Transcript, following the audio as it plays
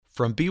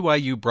From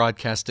BYU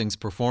Broadcasting's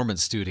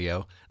Performance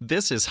Studio,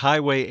 this is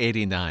Highway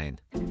 89.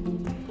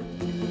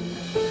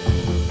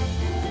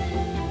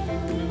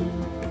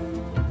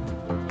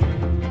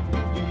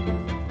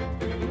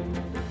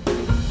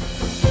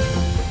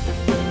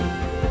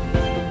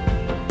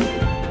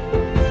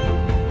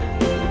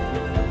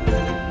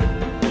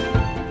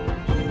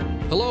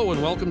 Hello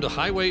and welcome to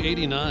Highway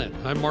 89.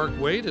 I'm Mark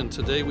Wade, and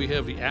today we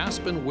have the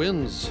Aspen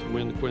Winds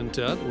Wind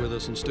Quintet with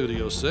us in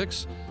Studio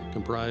 6,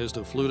 comprised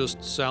of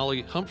flutist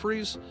Sally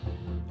Humphreys,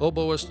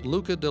 oboist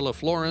Luca de la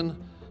Florin,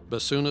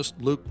 bassoonist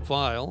Luke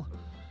File,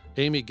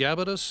 Amy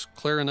Gabbitas,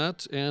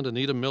 clarinet, and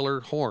Anita Miller,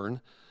 horn.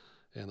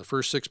 And the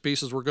first six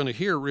pieces we're going to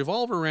hear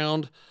revolve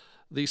around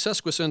the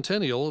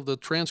sesquicentennial of the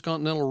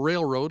Transcontinental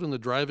Railroad and the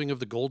driving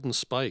of the Golden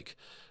Spike.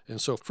 And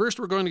so first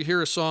we're going to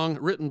hear a song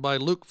written by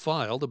Luke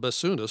File, the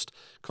bassoonist,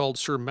 called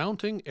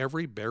Surmounting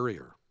Every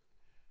Barrier.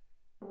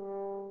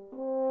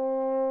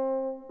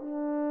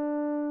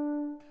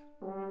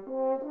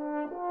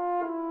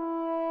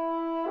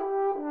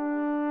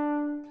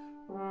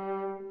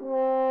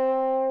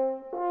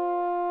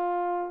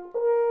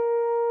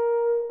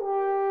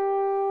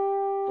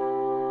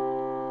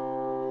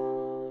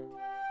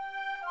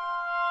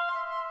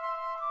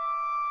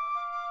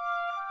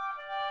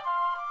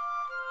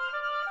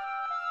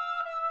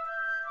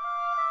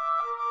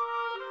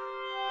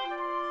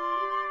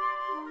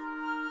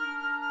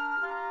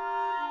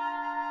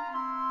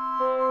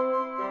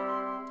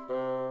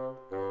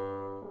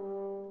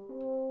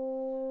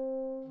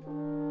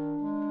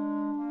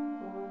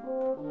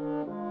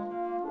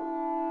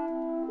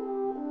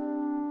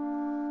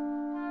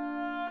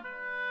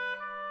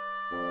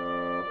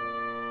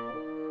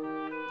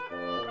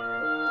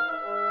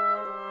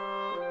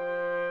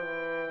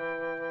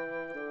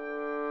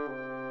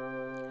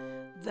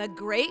 The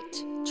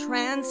Great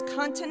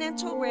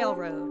Transcontinental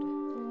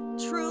Railroad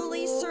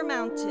truly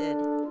surmounted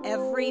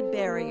every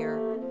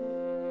barrier.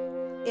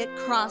 It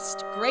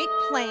crossed great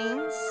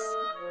plains,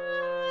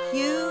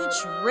 huge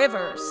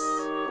rivers,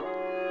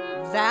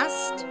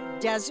 vast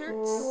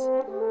deserts,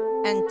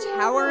 and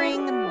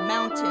towering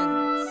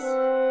mountains.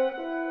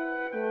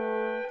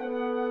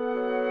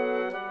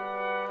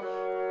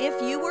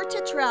 If you were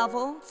to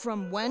travel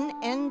from one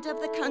end of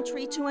the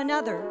country to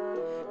another,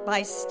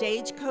 by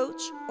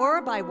stagecoach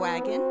or by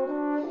wagon,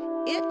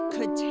 it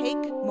could take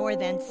more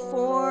than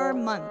 4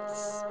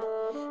 months.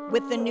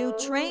 With the new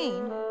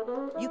train,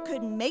 you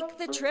could make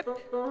the trip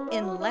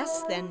in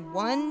less than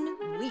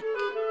 1 week.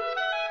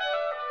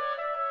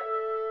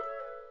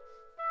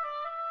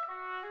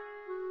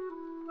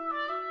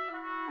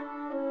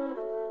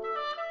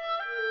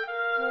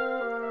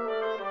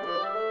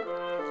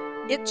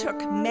 It took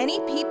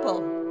many people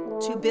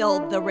to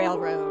build the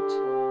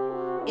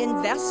railroad: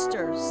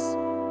 investors,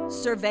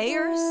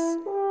 surveyors,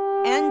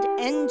 and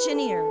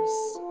engineers.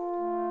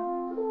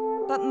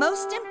 But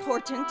most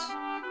important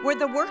were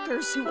the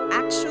workers who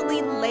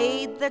actually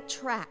laid the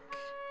track.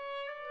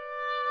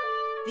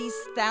 These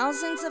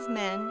thousands of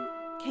men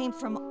came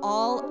from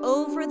all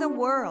over the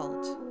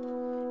world,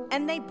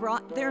 and they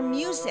brought their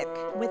music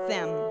with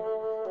them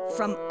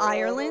from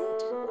Ireland,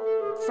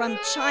 from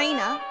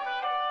China,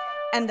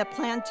 and the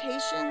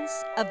plantations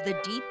of the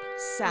Deep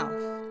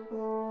South.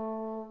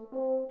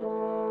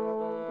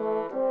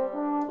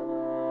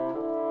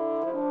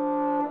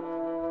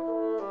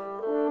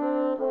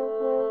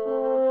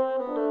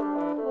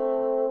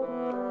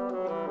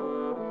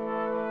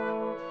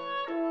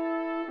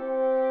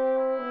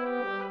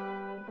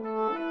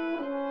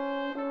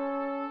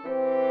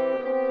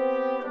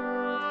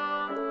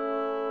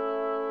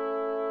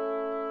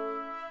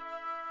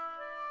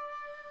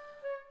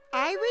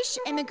 Irish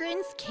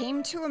immigrants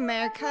came to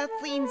America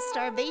fleeing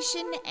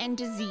starvation and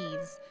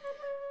disease.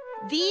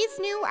 These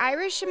new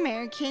Irish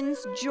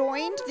Americans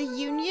joined the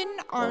Union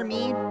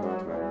Army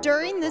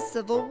during the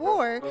Civil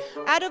War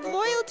out of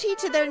loyalty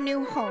to their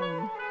new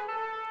home.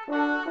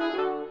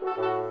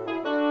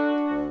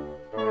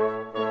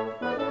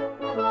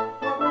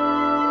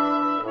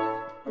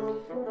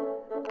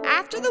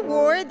 After the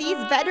war, these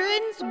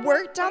veterans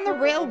worked on the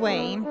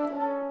railway.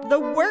 The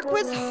work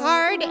was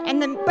hard,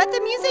 but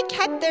the music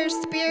kept their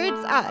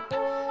spirits up.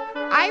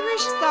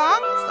 Irish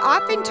songs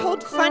often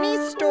told funny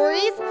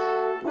stories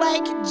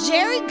like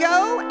Jerry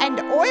Go and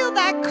Oil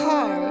That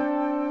Car.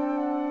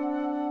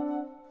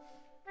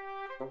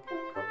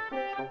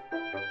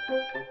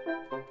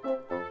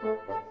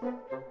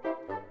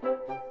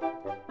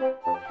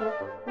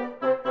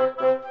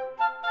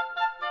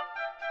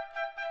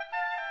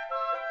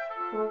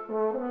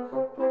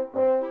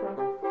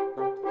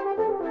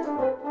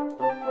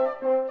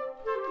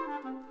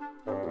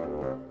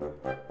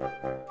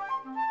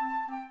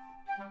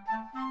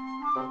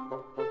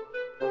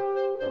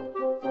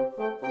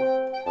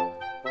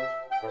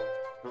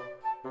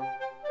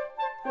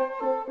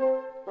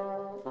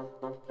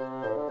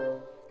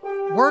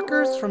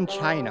 Workers from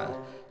China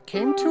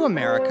came to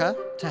America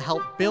to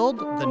help build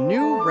the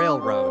new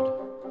railroad.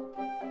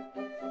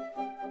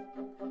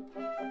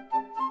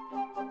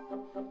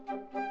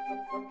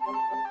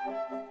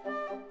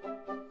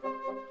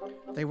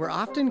 They were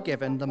often often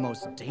given the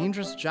most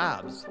dangerous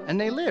jobs,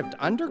 and they lived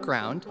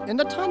underground in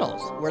the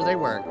tunnels where they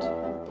worked.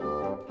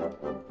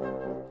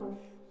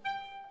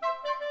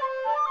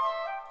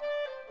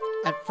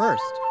 At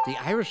first, the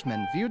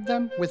Irishmen viewed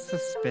them with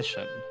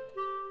suspicion.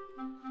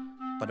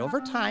 But over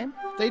time,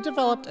 they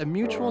developed a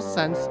mutual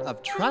sense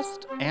of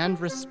trust and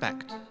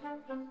respect.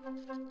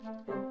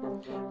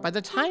 By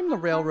the time the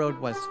railroad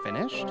was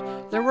finished,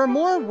 there were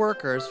more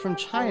workers from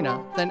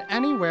China than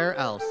anywhere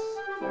else.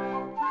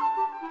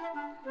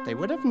 They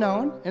would have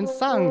known and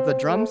sung the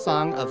drum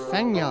song of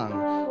Feng Yang,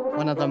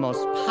 one of the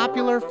most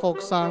popular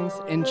folk songs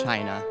in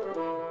China.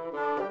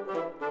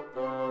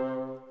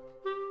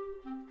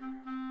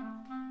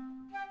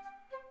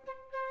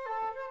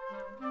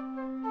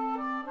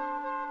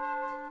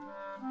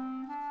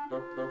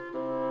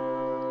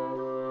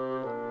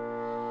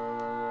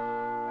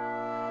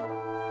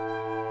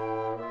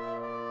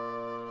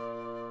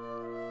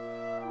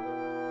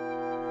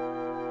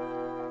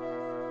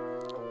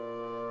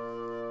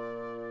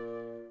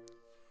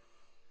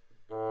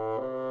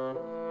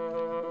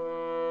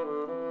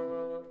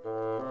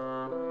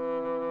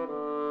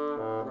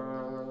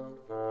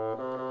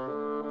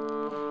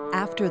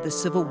 After the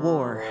Civil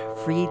War,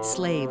 freed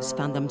slaves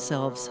found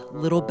themselves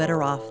little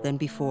better off than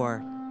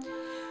before.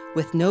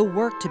 With no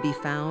work to be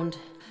found,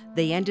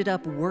 they ended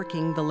up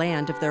working the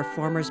land of their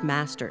former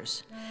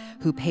masters,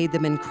 who paid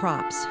them in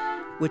crops,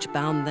 which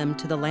bound them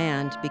to the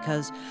land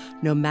because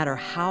no matter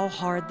how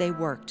hard they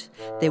worked,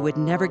 they would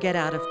never get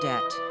out of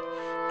debt,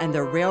 and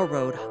the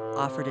railroad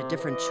offered a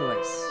different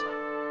choice.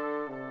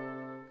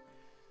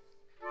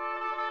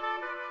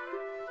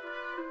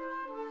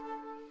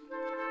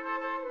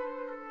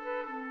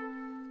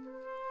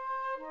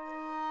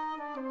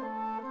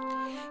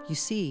 You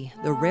see,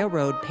 the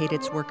railroad paid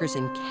its workers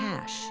in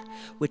cash,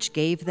 which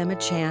gave them a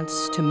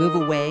chance to move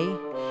away,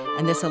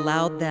 and this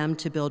allowed them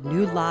to build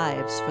new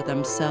lives for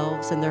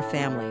themselves and their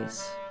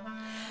families.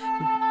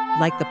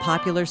 Like the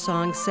popular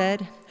song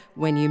said,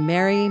 when you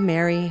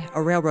marry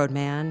a railroad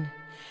man,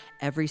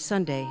 every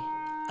Sunday,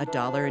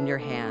 $1 in your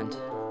hand.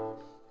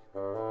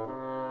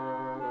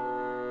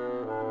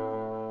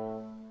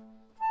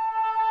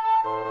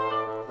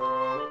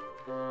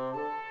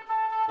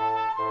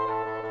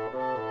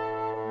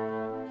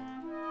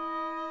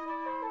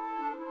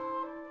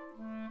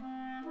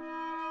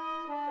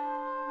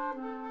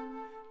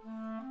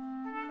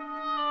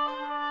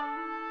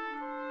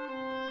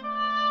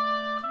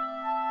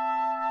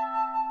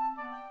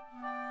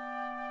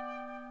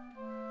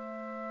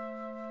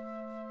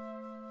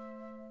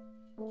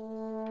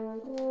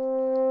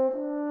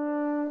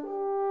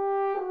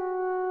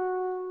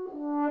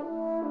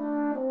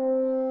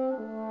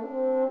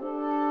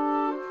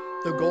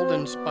 The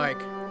Golden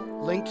Spike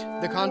linked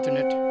the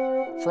continent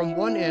from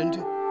one end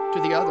to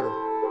the other.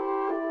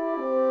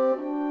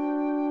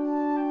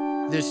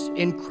 This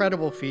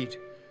incredible feat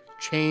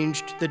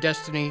changed the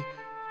destiny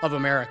of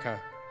America.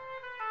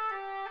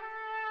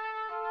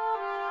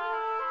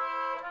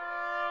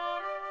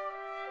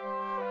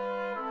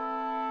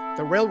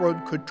 The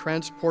railroad could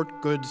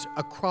transport goods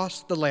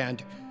across the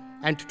land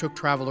and took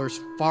travelers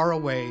far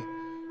away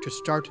to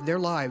start their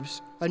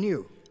lives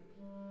anew.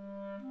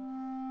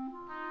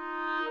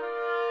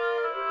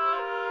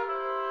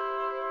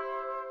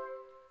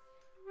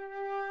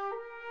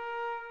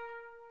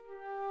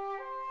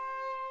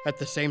 At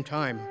the same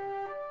time,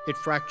 it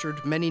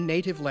fractured many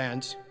native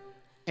lands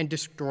and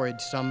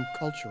destroyed some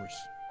cultures.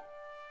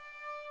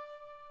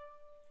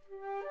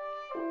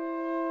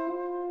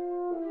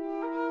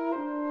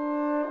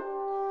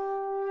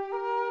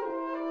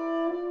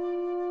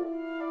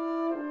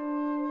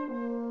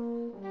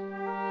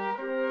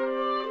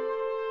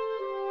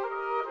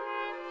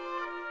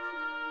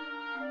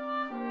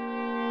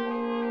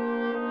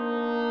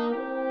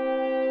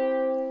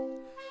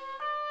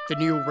 The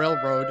new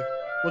railroad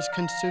was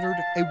considered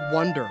a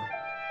wonder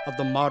of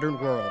the modern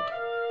world.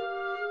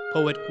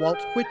 Poet Walt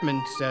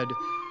Whitman said,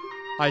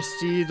 "I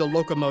see the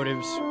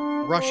locomotives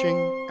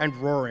rushing and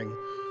roaring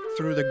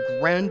through the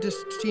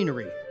grandest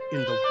scenery in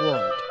the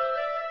world,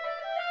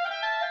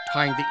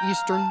 tying the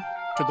eastern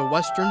to the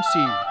western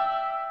sea,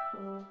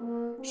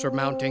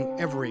 surmounting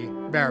every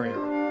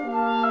barrier."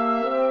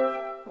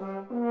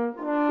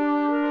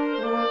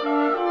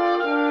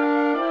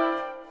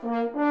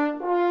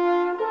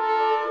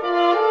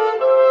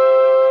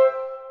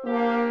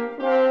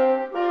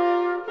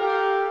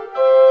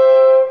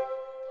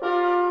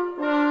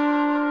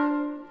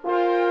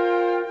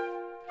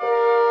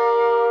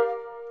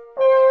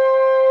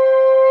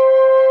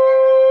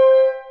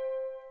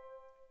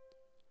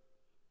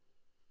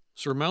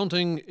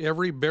 Surmounting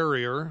Every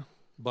Barrier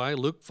by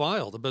Luke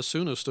File, the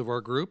bassoonist of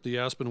our group, the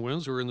Aspen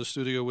Winds, who are in the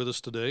studio with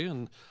us today.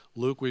 And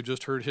Luke, we've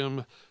just heard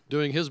him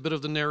doing his bit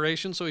of the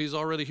narration, so he's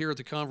already here at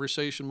the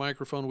conversation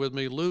microphone with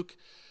me. Luke,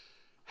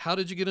 how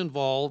did you get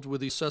involved with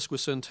the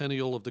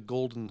sesquicentennial of the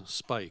Golden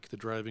Spike, the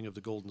driving of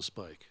the Golden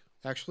Spike?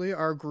 Actually,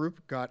 our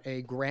group got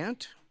a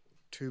grant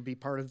to be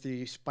part of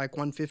the Spike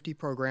 150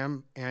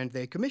 program, and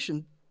they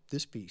commissioned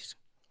this piece.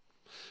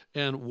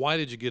 And why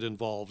did you get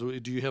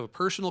involved? Do you have a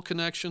personal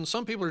connection?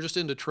 Some people are just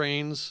into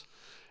trains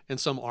and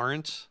some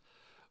aren't.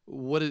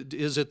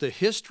 Is it the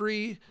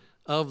history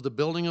of the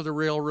building of the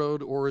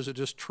railroad, or is it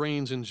just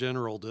trains in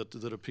general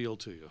that appeal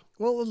to you?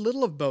 Well, a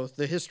little of both.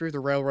 The history of the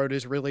railroad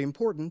is really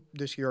important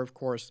this year, of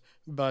course,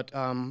 but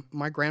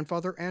my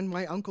grandfather and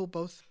my uncle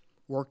both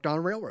worked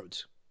on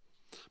railroads.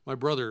 My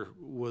brother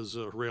was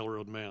a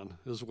railroad man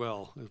as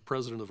well,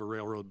 president of a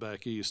railroad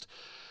back east.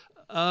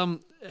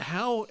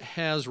 How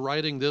has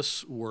writing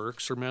this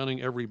work,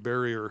 Surmounting Every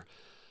Barrier,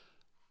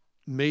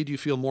 made you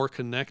feel more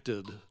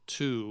connected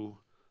to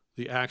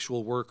the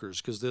actual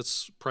workers? Because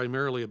that's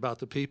primarily about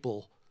the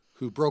people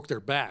who broke their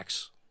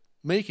backs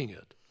making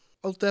it.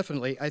 Oh,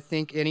 definitely. I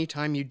think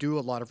anytime you do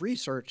a lot of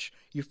research,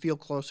 you feel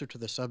closer to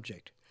the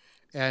subject.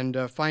 And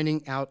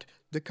finding out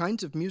the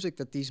kinds of music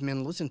that these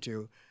men listened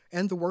to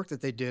and the work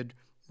that they did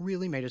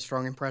really made a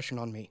strong impression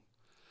on me.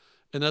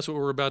 And that's what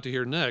we're about to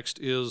hear next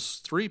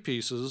is 3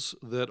 pieces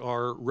that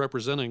are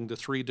representing the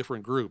 3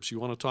 different groups. You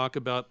want to talk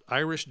about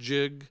Irish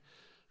Jig,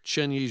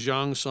 Chen Yi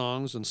Zhang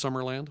songs, and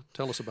Summerland?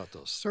 Tell us about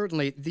those.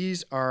 Certainly.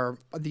 These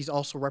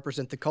also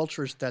represent the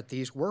cultures that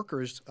these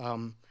workers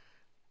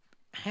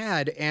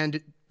had,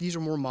 and these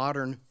are more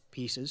modern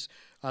pieces.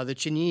 The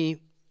Chen Yi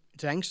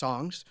Zhang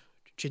songs.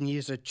 Chen Yi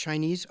is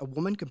a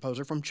woman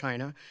composer from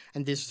China,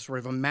 and this is sort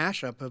of a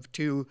mashup of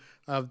 2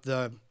 of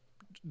the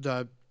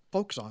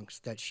folk songs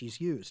that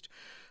she's used.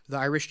 The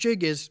Irish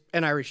Jig is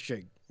an Irish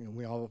jig.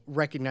 We all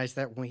recognize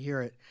that when we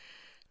hear it.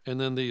 And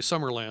then the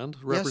Summerland,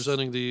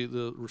 representing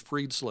the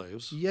freed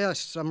slaves. Yes,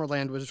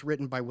 Summerland was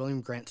written by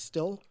William Grant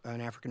Still,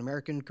 an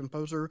African-American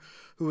composer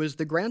who is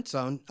the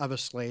grandson of a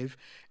slave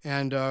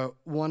and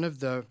one of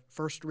the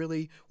first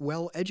really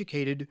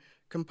well-educated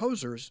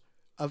composers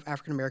of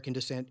African-American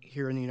descent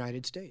here in the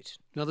United States.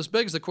 Now, this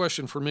begs the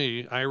question for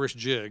me, Irish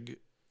Jig,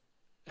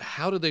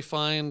 how did they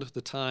find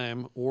the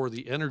time or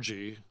the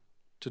energy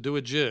to do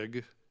a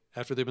jig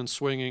after they've been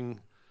swinging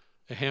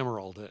a hammer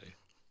all day?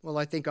 Well,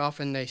 I think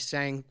often they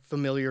sang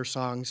familiar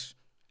songs,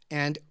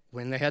 and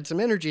when they had some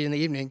energy in the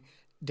evening,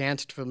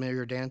 danced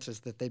familiar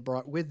dances that they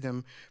brought with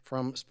them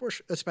from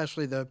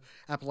especially the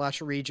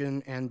Appalachia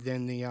region and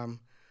then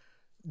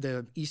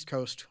the East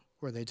Coast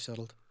where they'd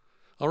settled.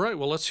 All right,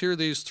 well, let's hear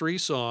these 3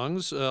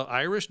 songs,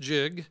 Irish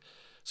Jig,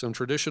 some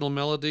traditional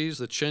melodies,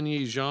 the Chen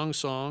Yi Zhang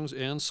songs,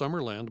 and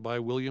Summerland by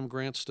William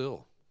Grant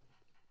Still.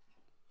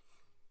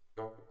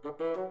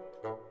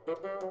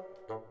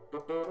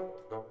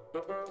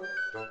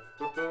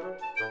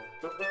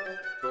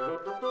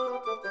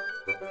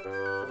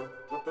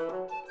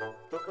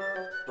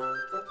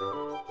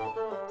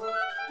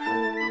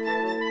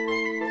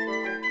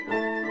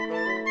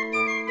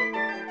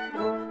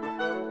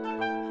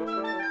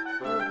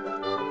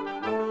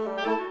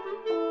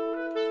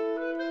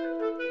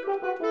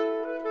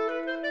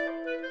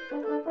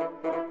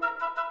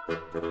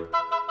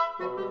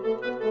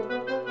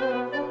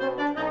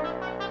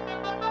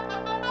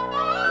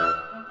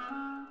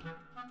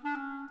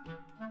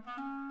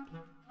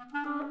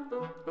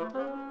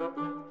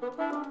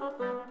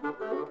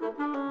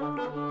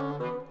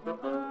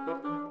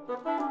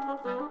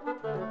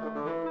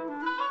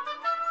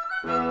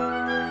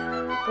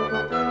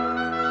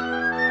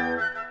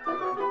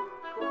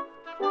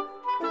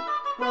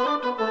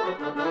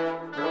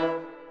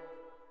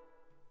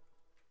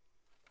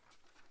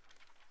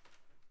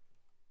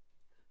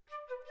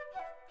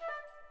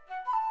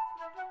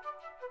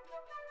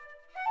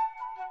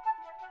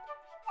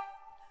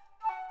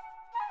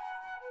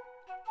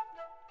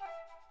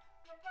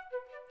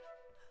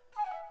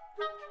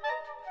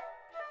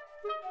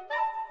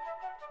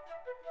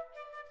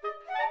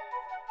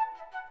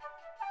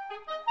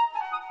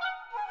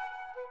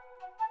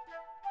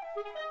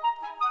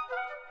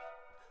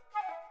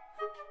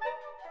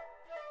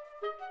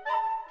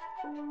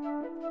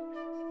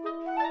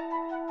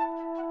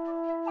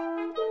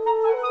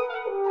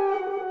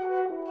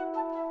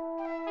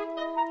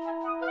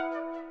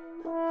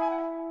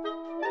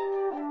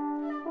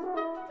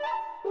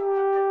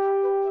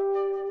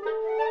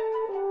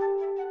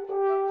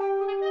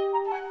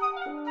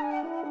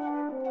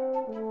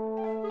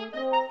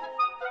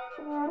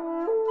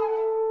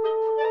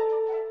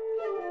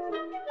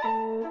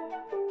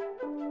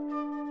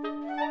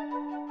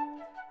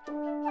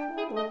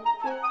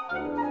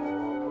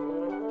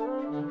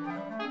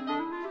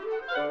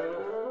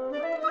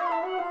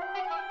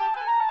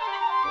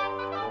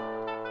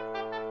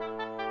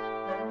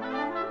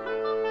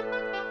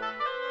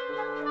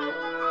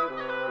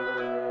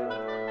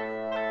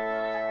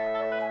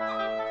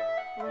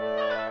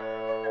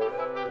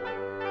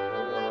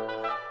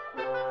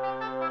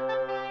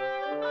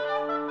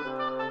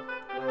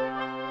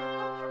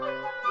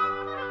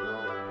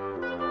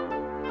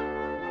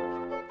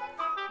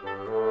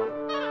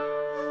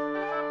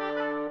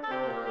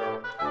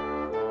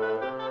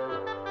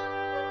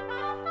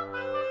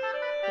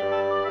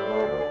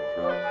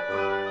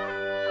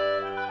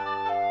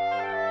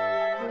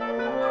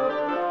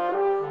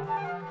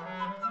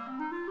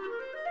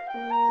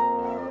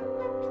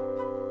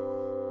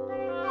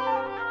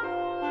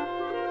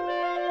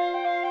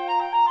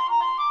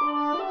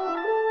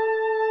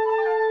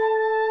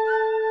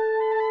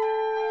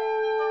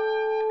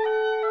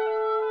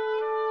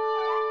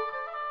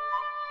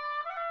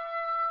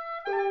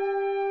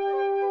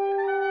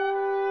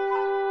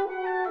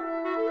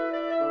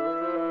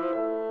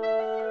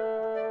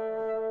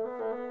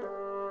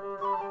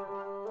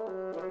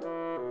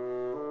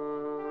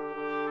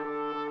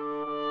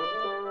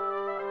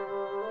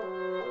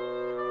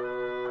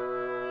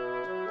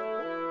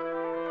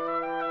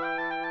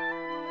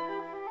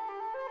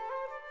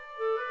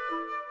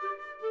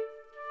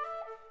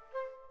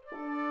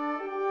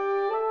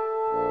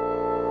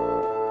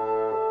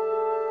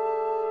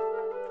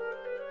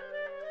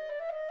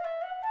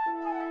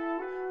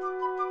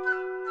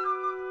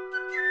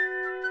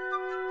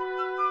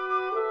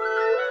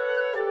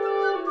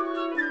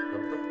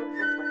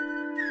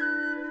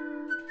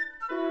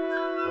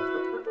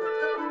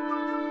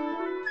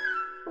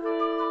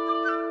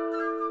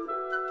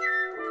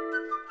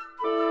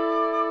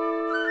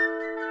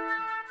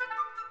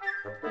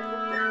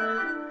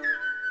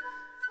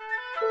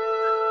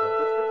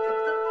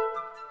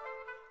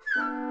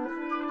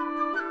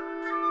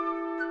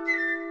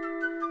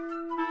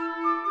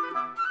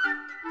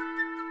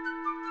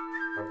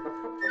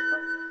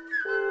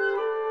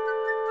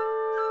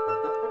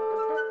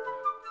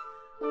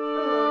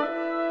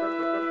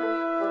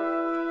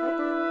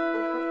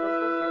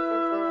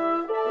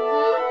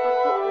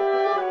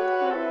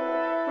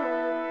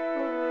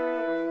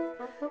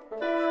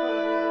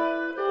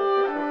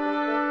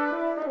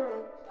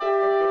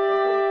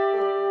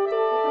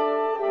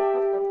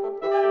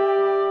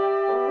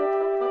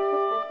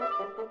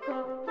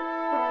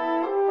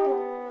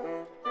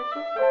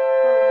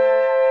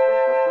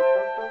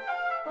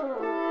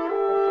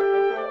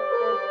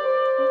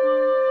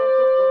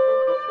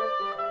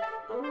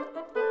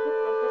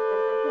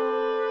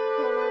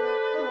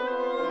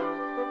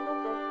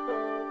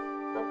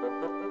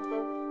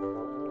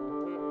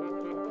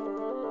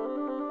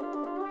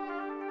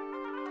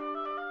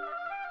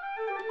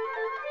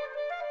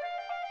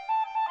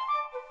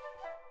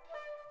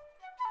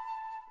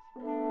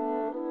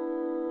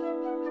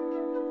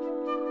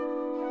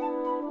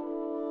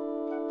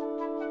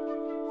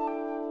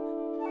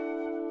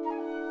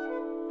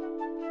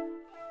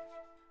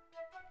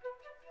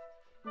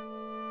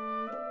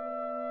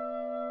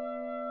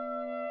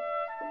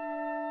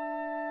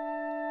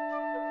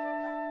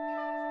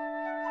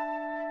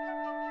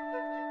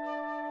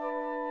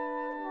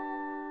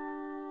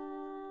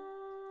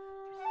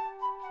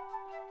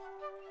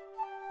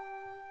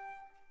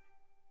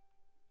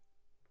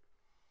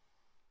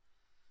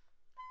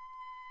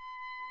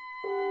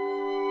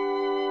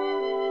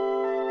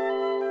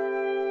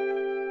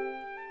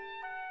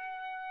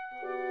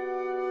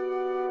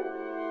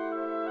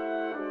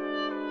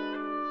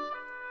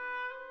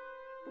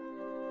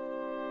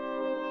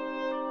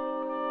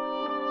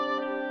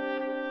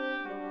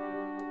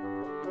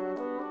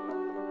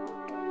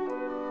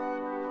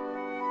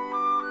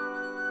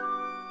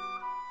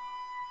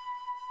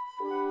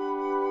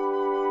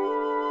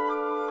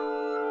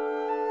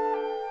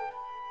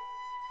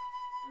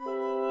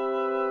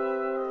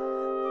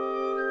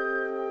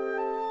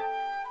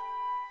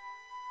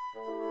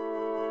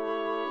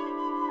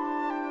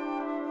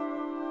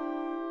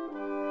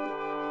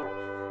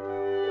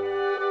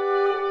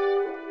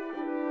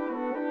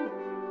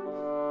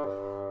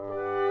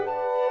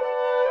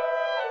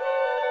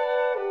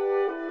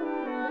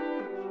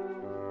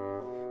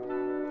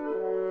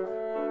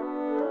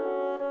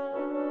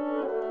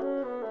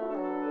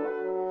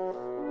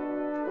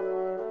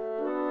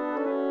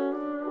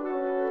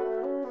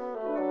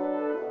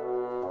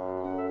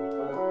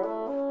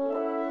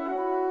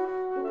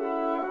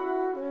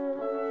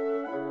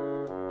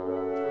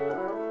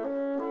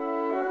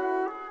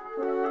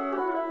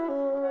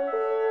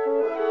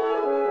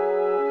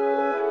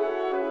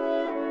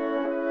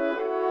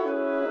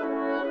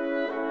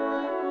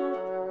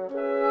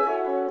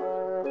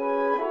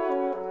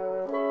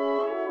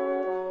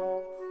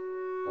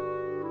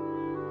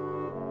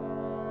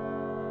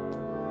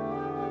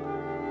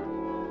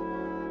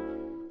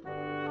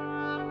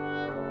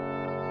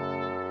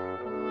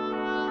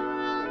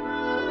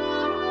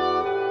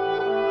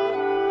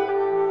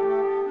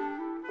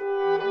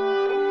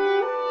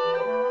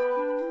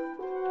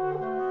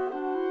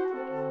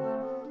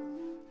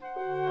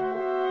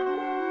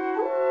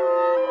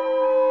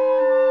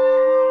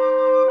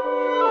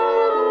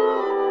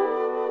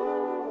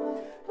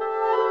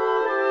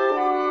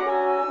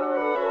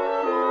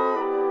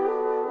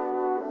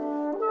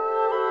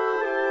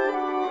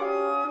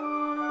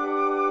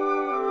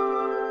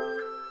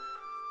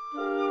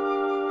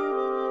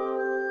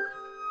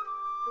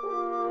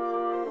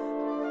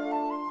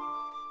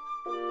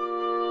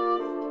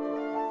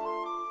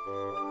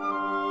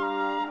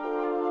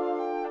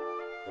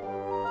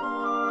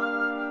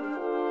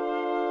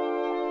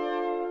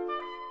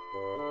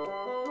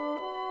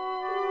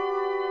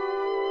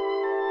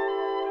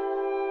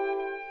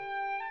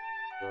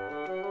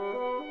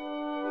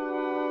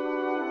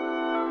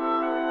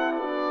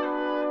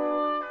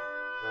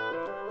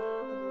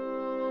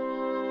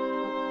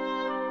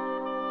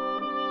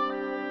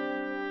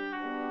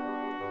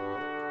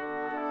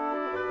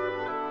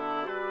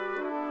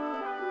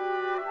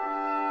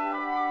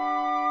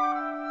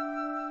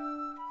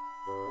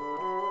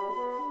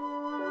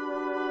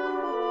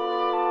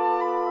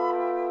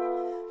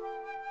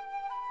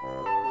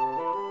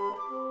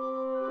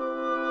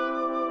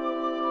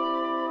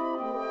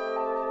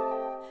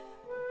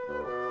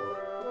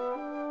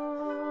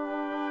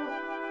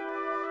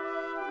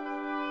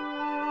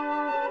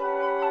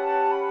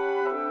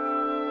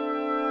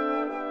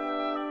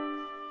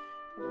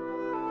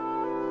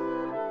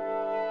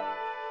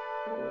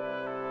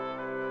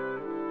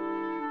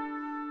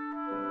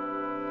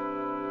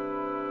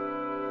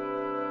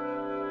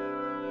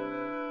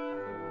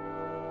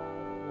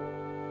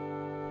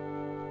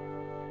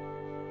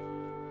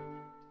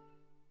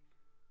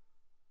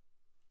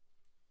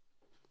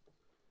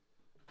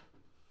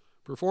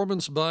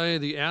 Performance by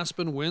the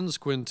Aspen Winds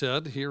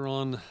Quintet here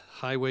on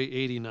Highway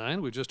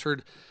 89. We just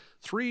heard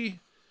 3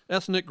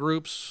 ethnic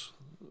groups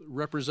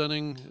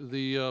representing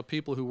the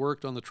people who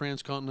worked on the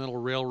Transcontinental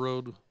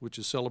Railroad, which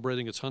is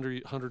celebrating its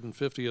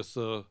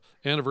 150th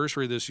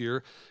anniversary this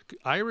year.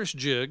 Irish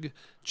Jig,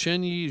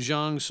 Chen Yi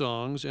Zhang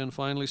Songs, and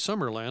finally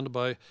Summerland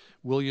by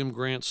William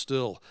Grant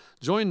Still.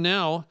 Joined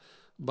now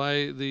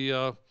by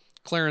the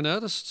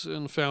clarinetist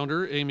and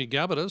founder, Amy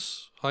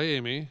Gabbitas. Hi,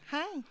 Amy.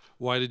 Hi.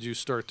 Why did you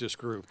start this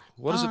group?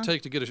 What does it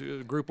take to get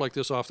a group like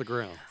this off the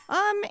ground?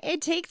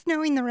 It takes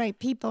knowing the right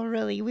people,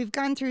 really. We've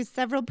gone through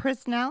several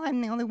personnel.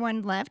 I'm the only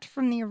one left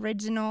from the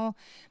original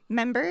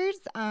members.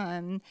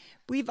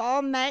 We've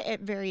all met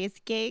at various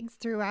gigs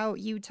throughout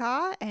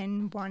Utah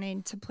and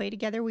wanted to play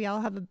together. We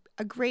all have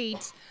a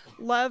great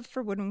love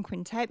for woodwind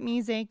quintet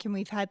music, and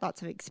we've had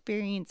lots of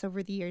experience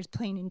over the years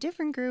playing in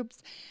different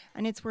groups,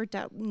 and it's worked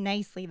out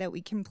nicely that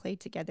we can play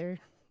together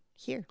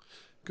here.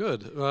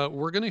 Good.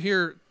 We're going to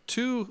hear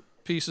 2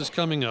 pieces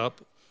coming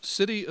up,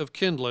 City of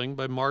Kindling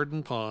by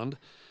Marden Pond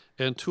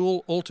and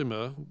Tool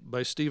Ultima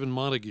by Stephen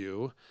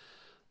Montague.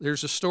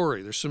 There's a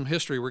story. There's some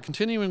history. We're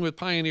continuing with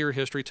pioneer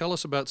history. Tell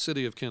us about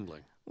City of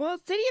Kindling. Well,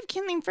 City of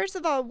Kindling, first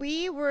of all,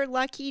 we were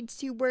lucky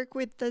to work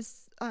with the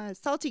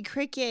Salty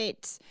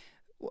Cricket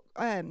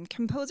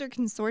Composer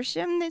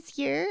Consortium this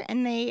year,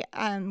 and they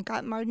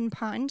got Marden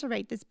Pond to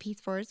write this piece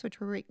for us, which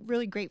we're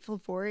really grateful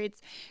for.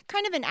 It's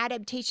kind of an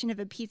adaptation of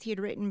a piece he had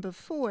written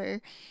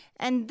before,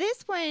 and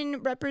this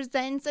one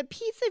represents a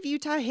piece of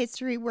Utah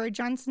history where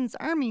Johnson's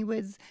army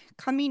was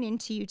coming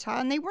into Utah,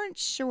 and they weren't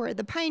sure,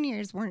 the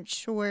pioneers weren't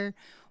sure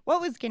what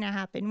was going to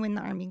happen when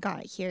the army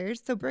got here.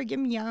 So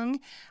Brigham Young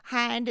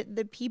had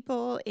the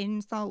people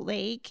in Salt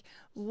Lake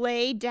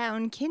lay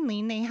down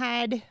kindling. They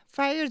had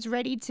fires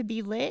ready to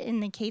be lit in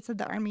the case of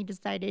the army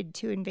decided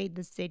to invade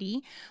the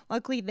city.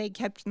 Luckily, they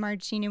kept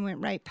marching and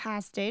went right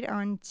past it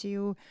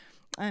onto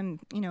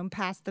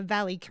past the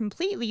valley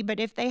completely. But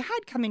if they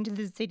had come into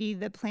the city,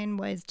 the plan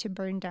was to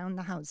burn down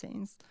the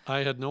houses. I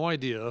had no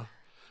idea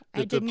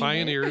that the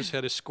pioneers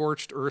had a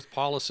scorched earth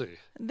policy.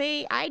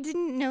 I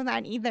didn't know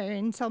that either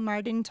until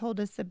Marden told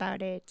us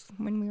about it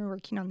when we were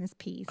working on this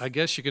piece. I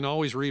guess you can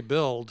always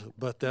rebuild,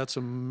 but that's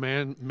a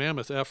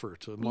mammoth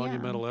effort, a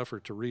monumental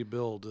effort to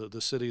rebuild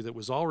the city that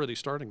was already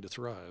starting to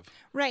thrive.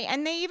 Right,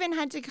 and they even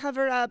had to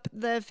cover up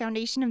the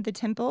foundation of the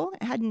temple.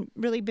 It hadn't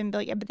really been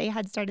built yet, but they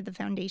had started the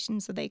foundation,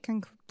 so they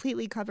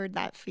completely covered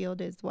that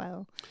field as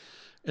well.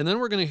 And then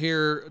we're going to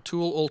hear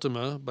Tool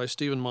Ultima by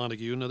Stephen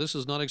Montague. Now, this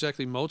is not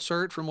exactly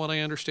Mozart, from what I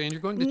understand.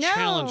 You're going to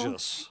challenge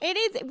us. It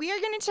is. We are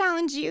going to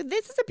challenge you.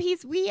 This is a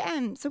piece we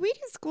do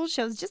school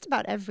shows just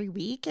about every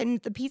week, and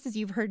the pieces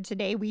you've heard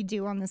today we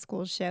do on the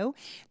school show.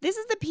 This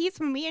is the piece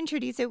when we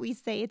introduce it, we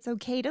say it's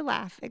okay to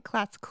laugh at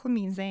classical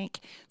music.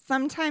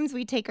 Sometimes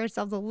we take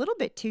ourselves a little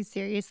bit too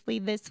seriously.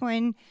 This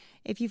one,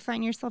 if you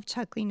find yourself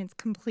chuckling, it's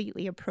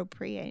completely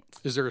appropriate.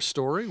 Is there a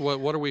story?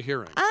 What are we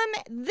hearing?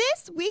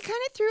 This we kind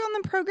of threw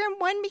on the program,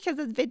 one, because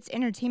of its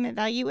entertainment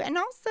value, and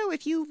also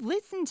if you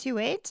listen to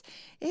it,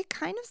 it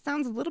kind of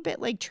sounds a little bit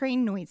like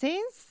train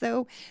noises.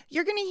 So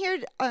you're going to hear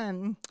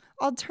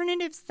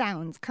alternative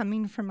sounds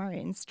coming from our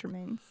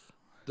instruments.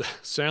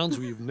 Sounds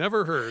we've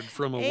never heard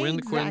from a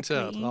wind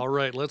quintet. All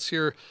right, let's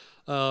hear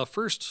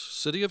first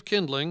City of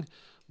Kindling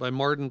by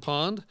Marden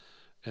Pond.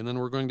 And then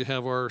we're going to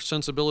have our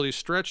sensibilities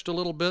stretched a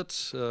little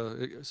bit,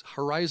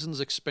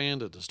 horizons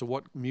expanded as to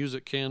what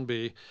music can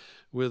be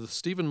with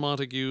Stephen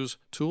Montague's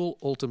Tool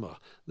Ultima.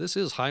 This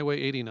is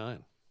Highway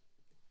 89.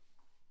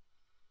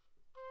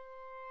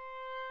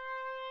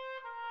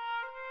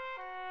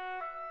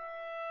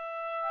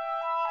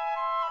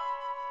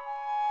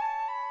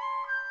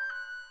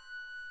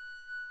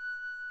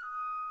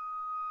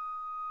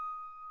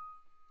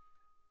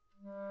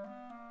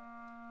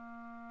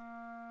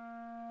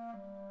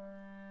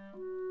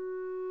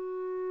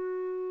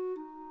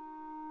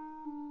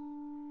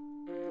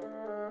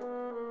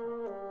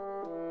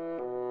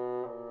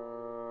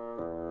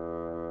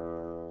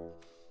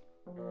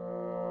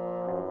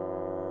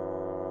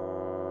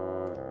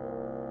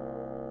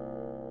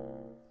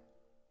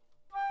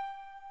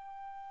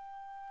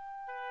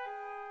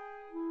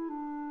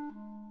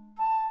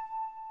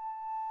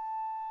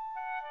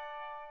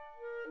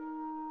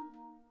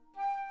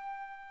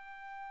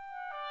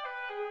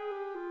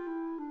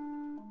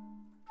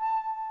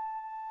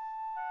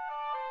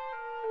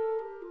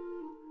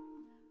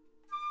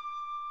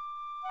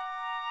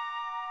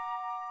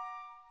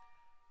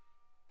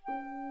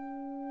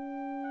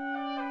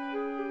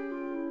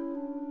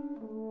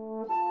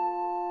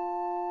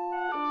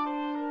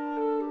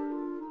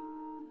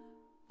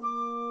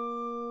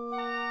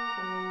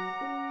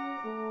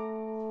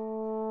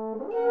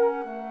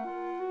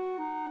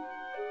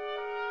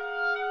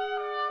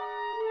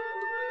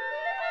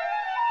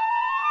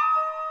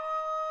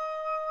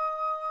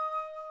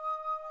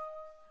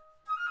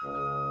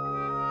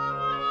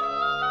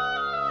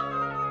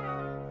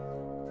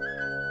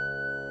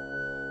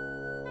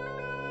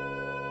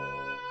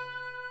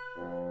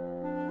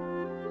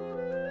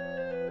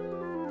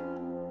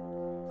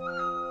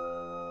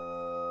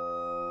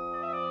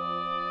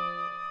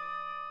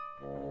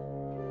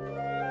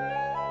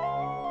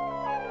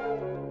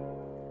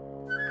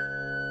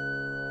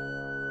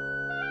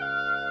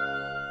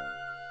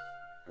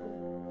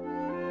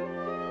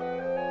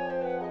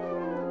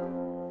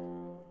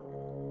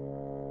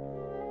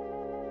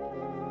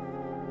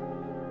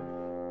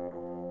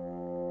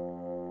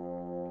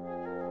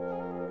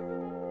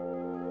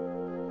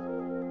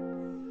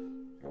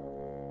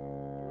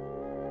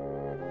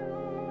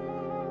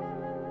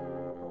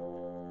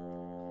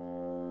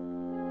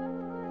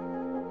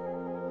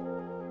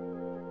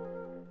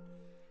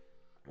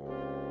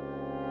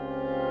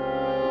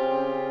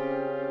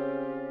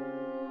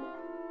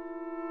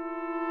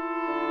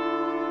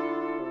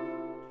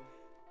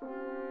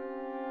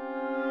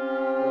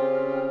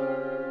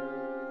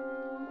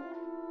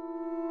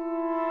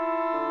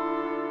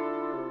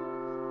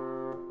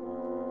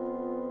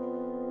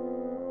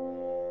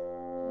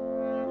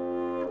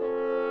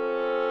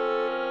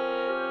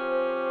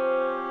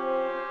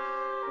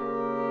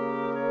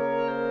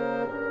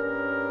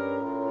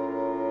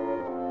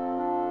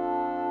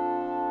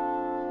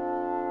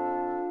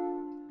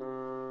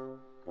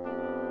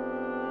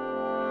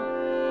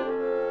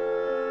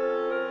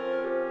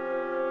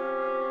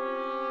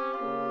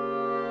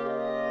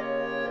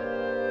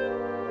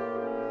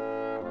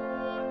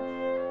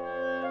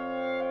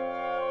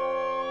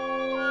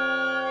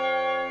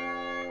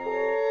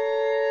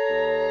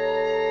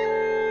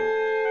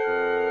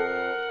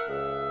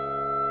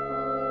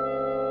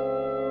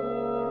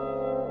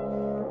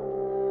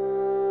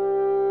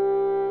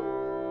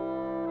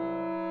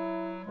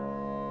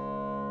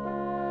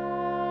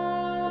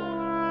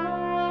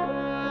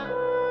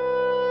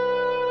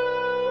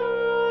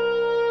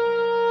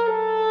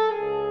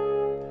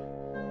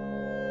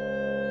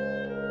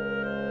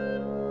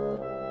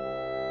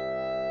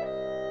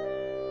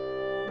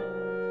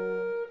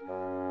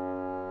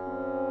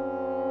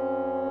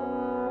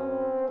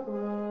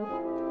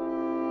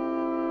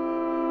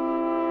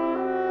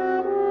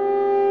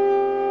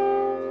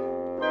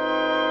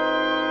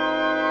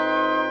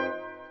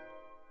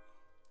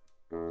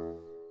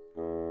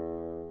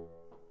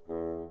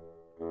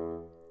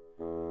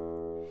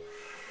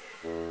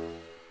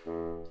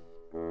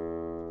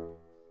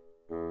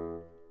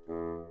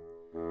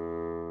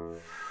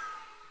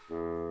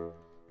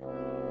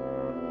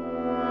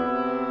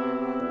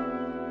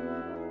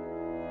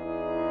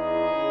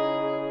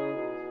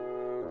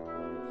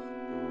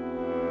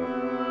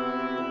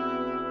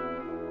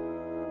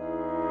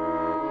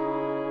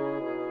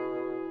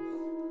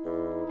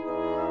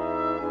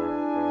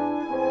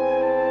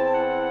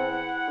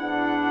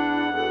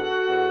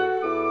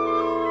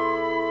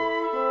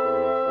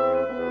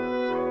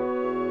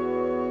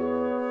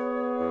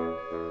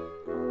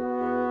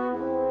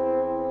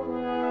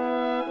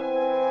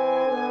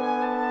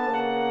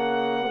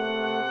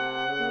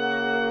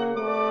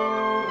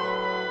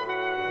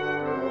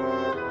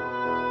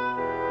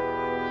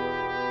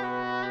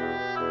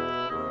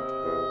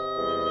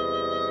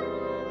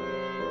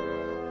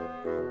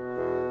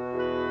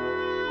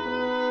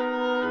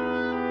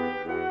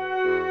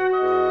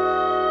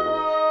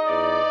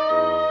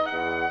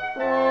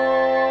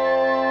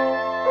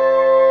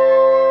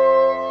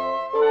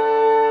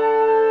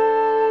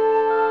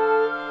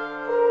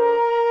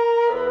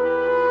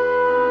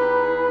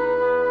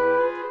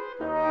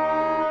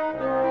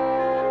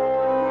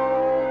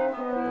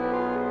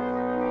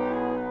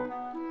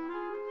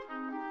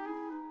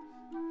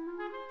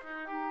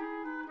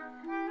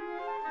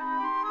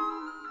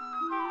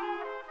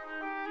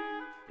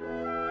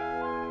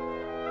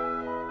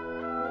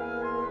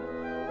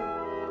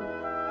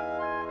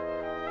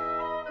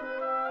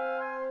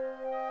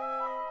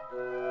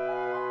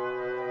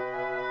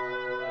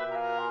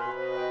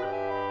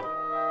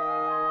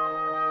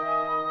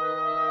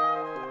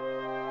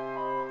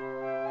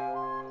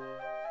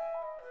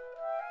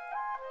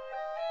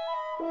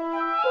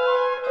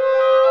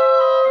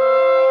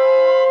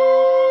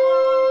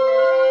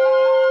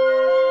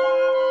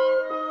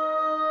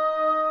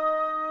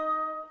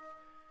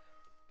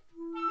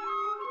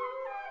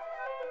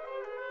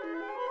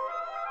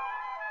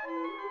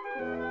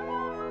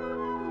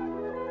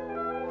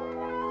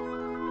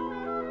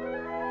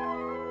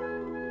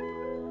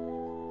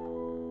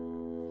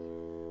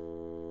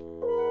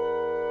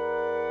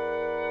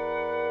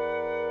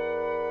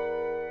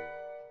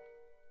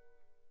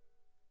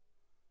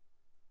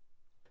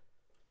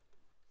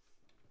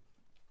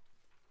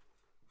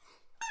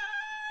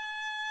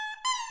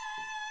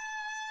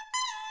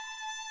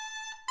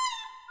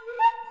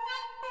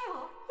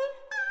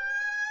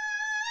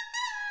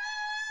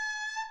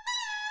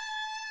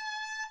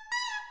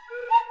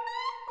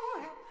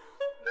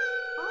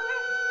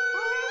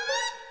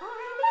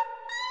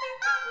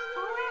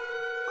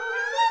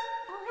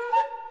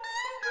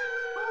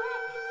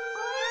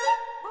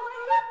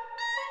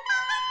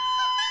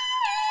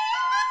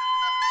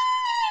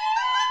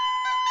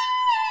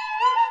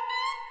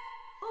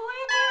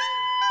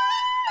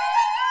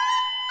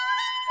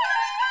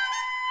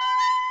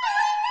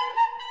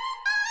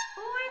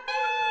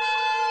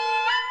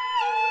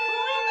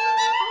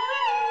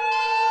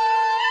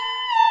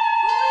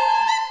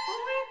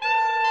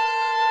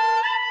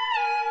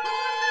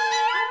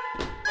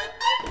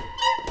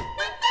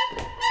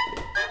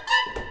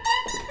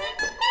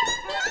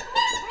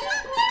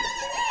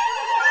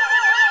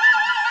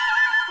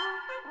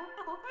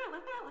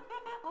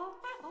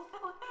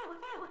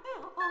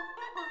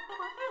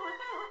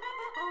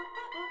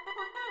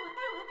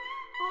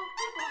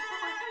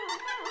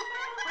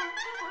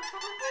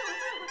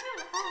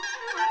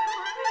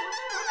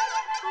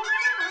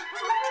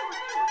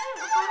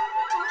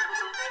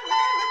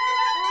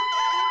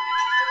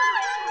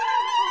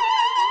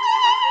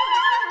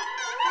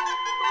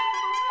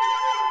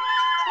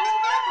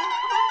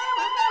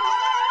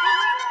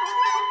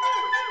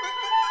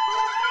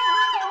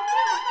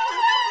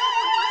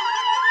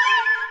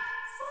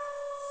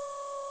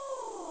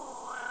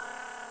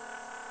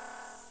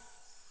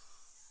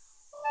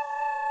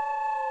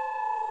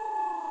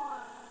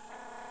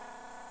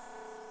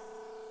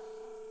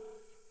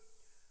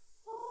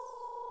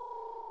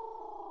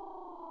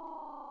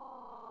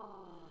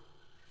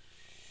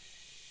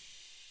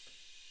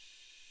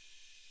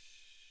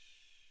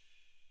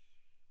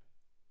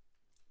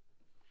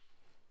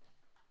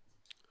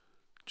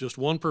 Just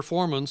one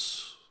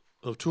performance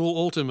of Tool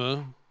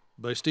Ultima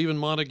by Stephen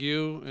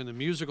Montague, and the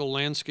musical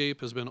landscape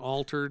has been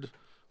altered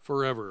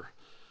forever.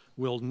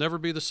 Will never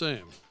be the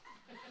same.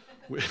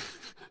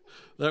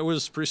 That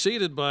was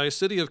preceded by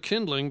City of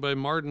Kindling by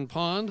Marden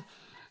Pond.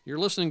 You're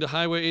listening to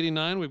Highway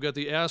 89. We've got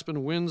the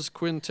Aspen Winds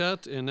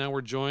Quintet, and now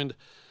we're joined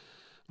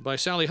by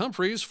Sally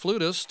Humphreys,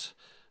 flutist.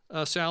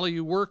 Sally,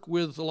 you work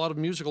with a lot of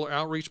musical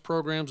outreach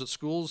programs at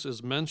schools,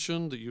 as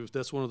mentioned.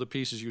 That's one of the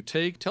pieces you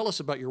take. Tell us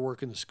about your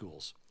work in the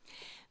schools.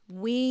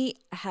 We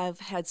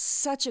have had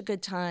such a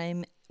good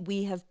time.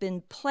 We have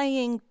been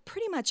playing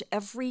pretty much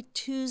every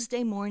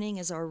Tuesday morning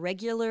as our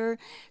regular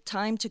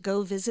time to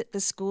go visit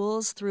the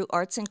schools through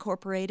Arts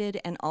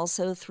Incorporated and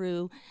also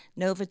through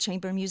Nova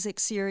Chamber Music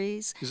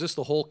Series. Is this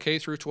the whole K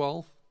through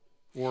 12,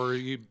 or are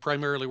you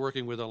primarily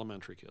working with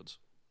elementary kids?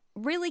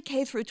 Really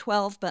K through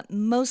 12, but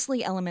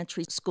mostly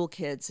elementary school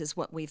kids is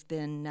what we've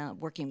been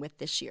working with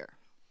this year.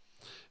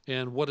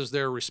 And what is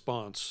their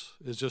response?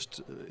 Is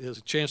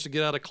a chance to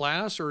get out of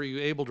class, or are you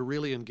able to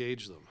really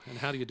engage them? And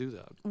how do you do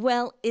that?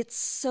 Well, it's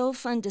so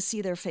fun to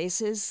see their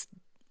faces.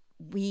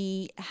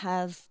 We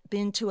have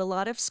been to a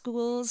lot of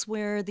schools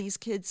where these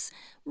kids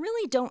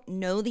really don't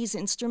know these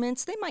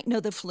instruments. They might know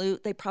the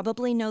flute, they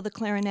probably know the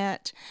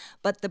clarinet,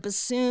 but the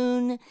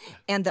bassoon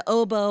and the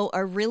oboe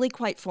are really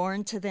quite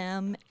foreign to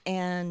them.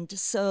 And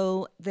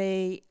so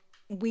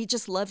we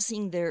just love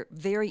seeing their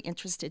very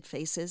interested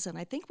faces. And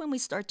I think when we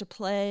start to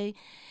play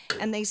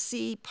and they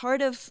see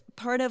part of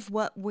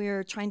what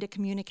we're trying to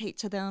communicate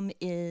to them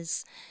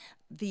is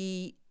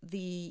the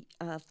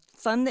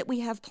fun that we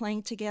have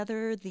playing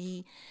together,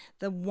 the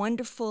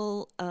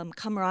wonderful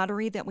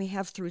camaraderie that we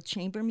have through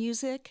chamber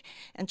music,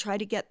 and try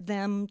to get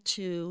them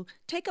to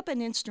take up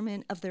an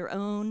instrument of their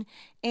own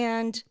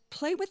and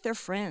play with their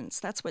friends.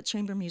 That's what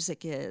chamber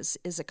music is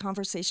a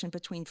conversation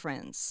between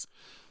friends.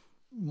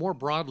 More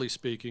broadly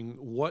speaking,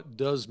 what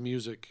does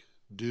music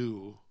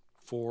do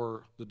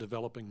for the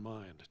developing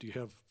mind? Do you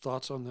have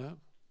thoughts on that?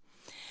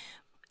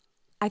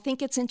 I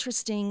think it's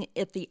interesting.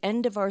 At the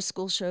end of our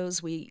school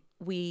shows,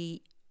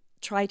 we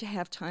try to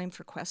have time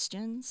for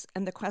questions,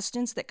 and the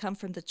questions that come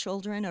from the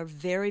children are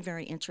very,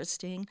 very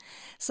interesting.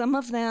 Some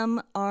of them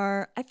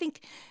are, I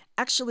think,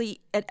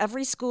 actually at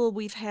every school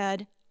we've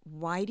had,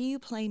 why do you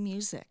play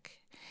music?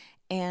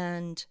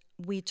 And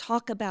we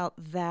talk about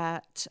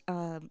that,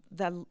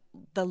 the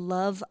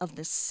love of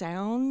the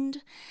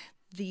sound.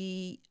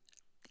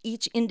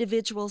 Each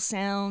individual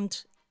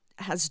sound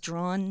has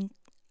drawn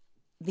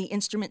the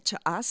instrument to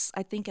us,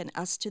 I think, and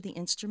us to the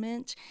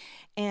instrument.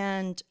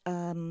 And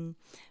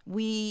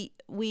we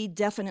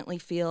definitely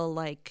feel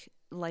like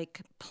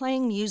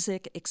playing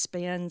music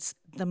expands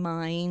the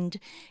mind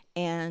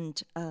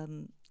and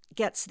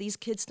gets these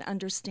kids to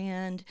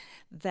understand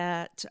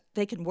that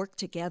they can work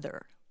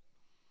together.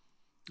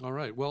 All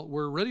right. Well,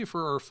 we're ready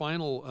for our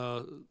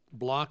final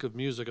block of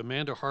music,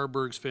 Amanda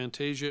Harburg's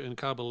Fantasia and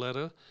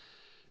Cabaletta,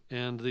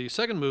 and the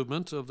second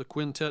movement of the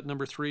Quintet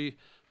number 3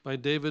 by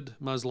David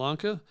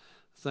Maslanka.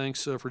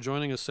 Thanks for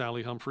joining us,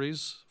 Sally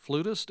Humphreys,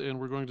 flutist, and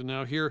we're going to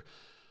now hear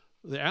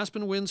the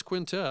Aspen Winds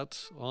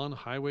Quintet on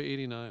Highway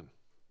 89.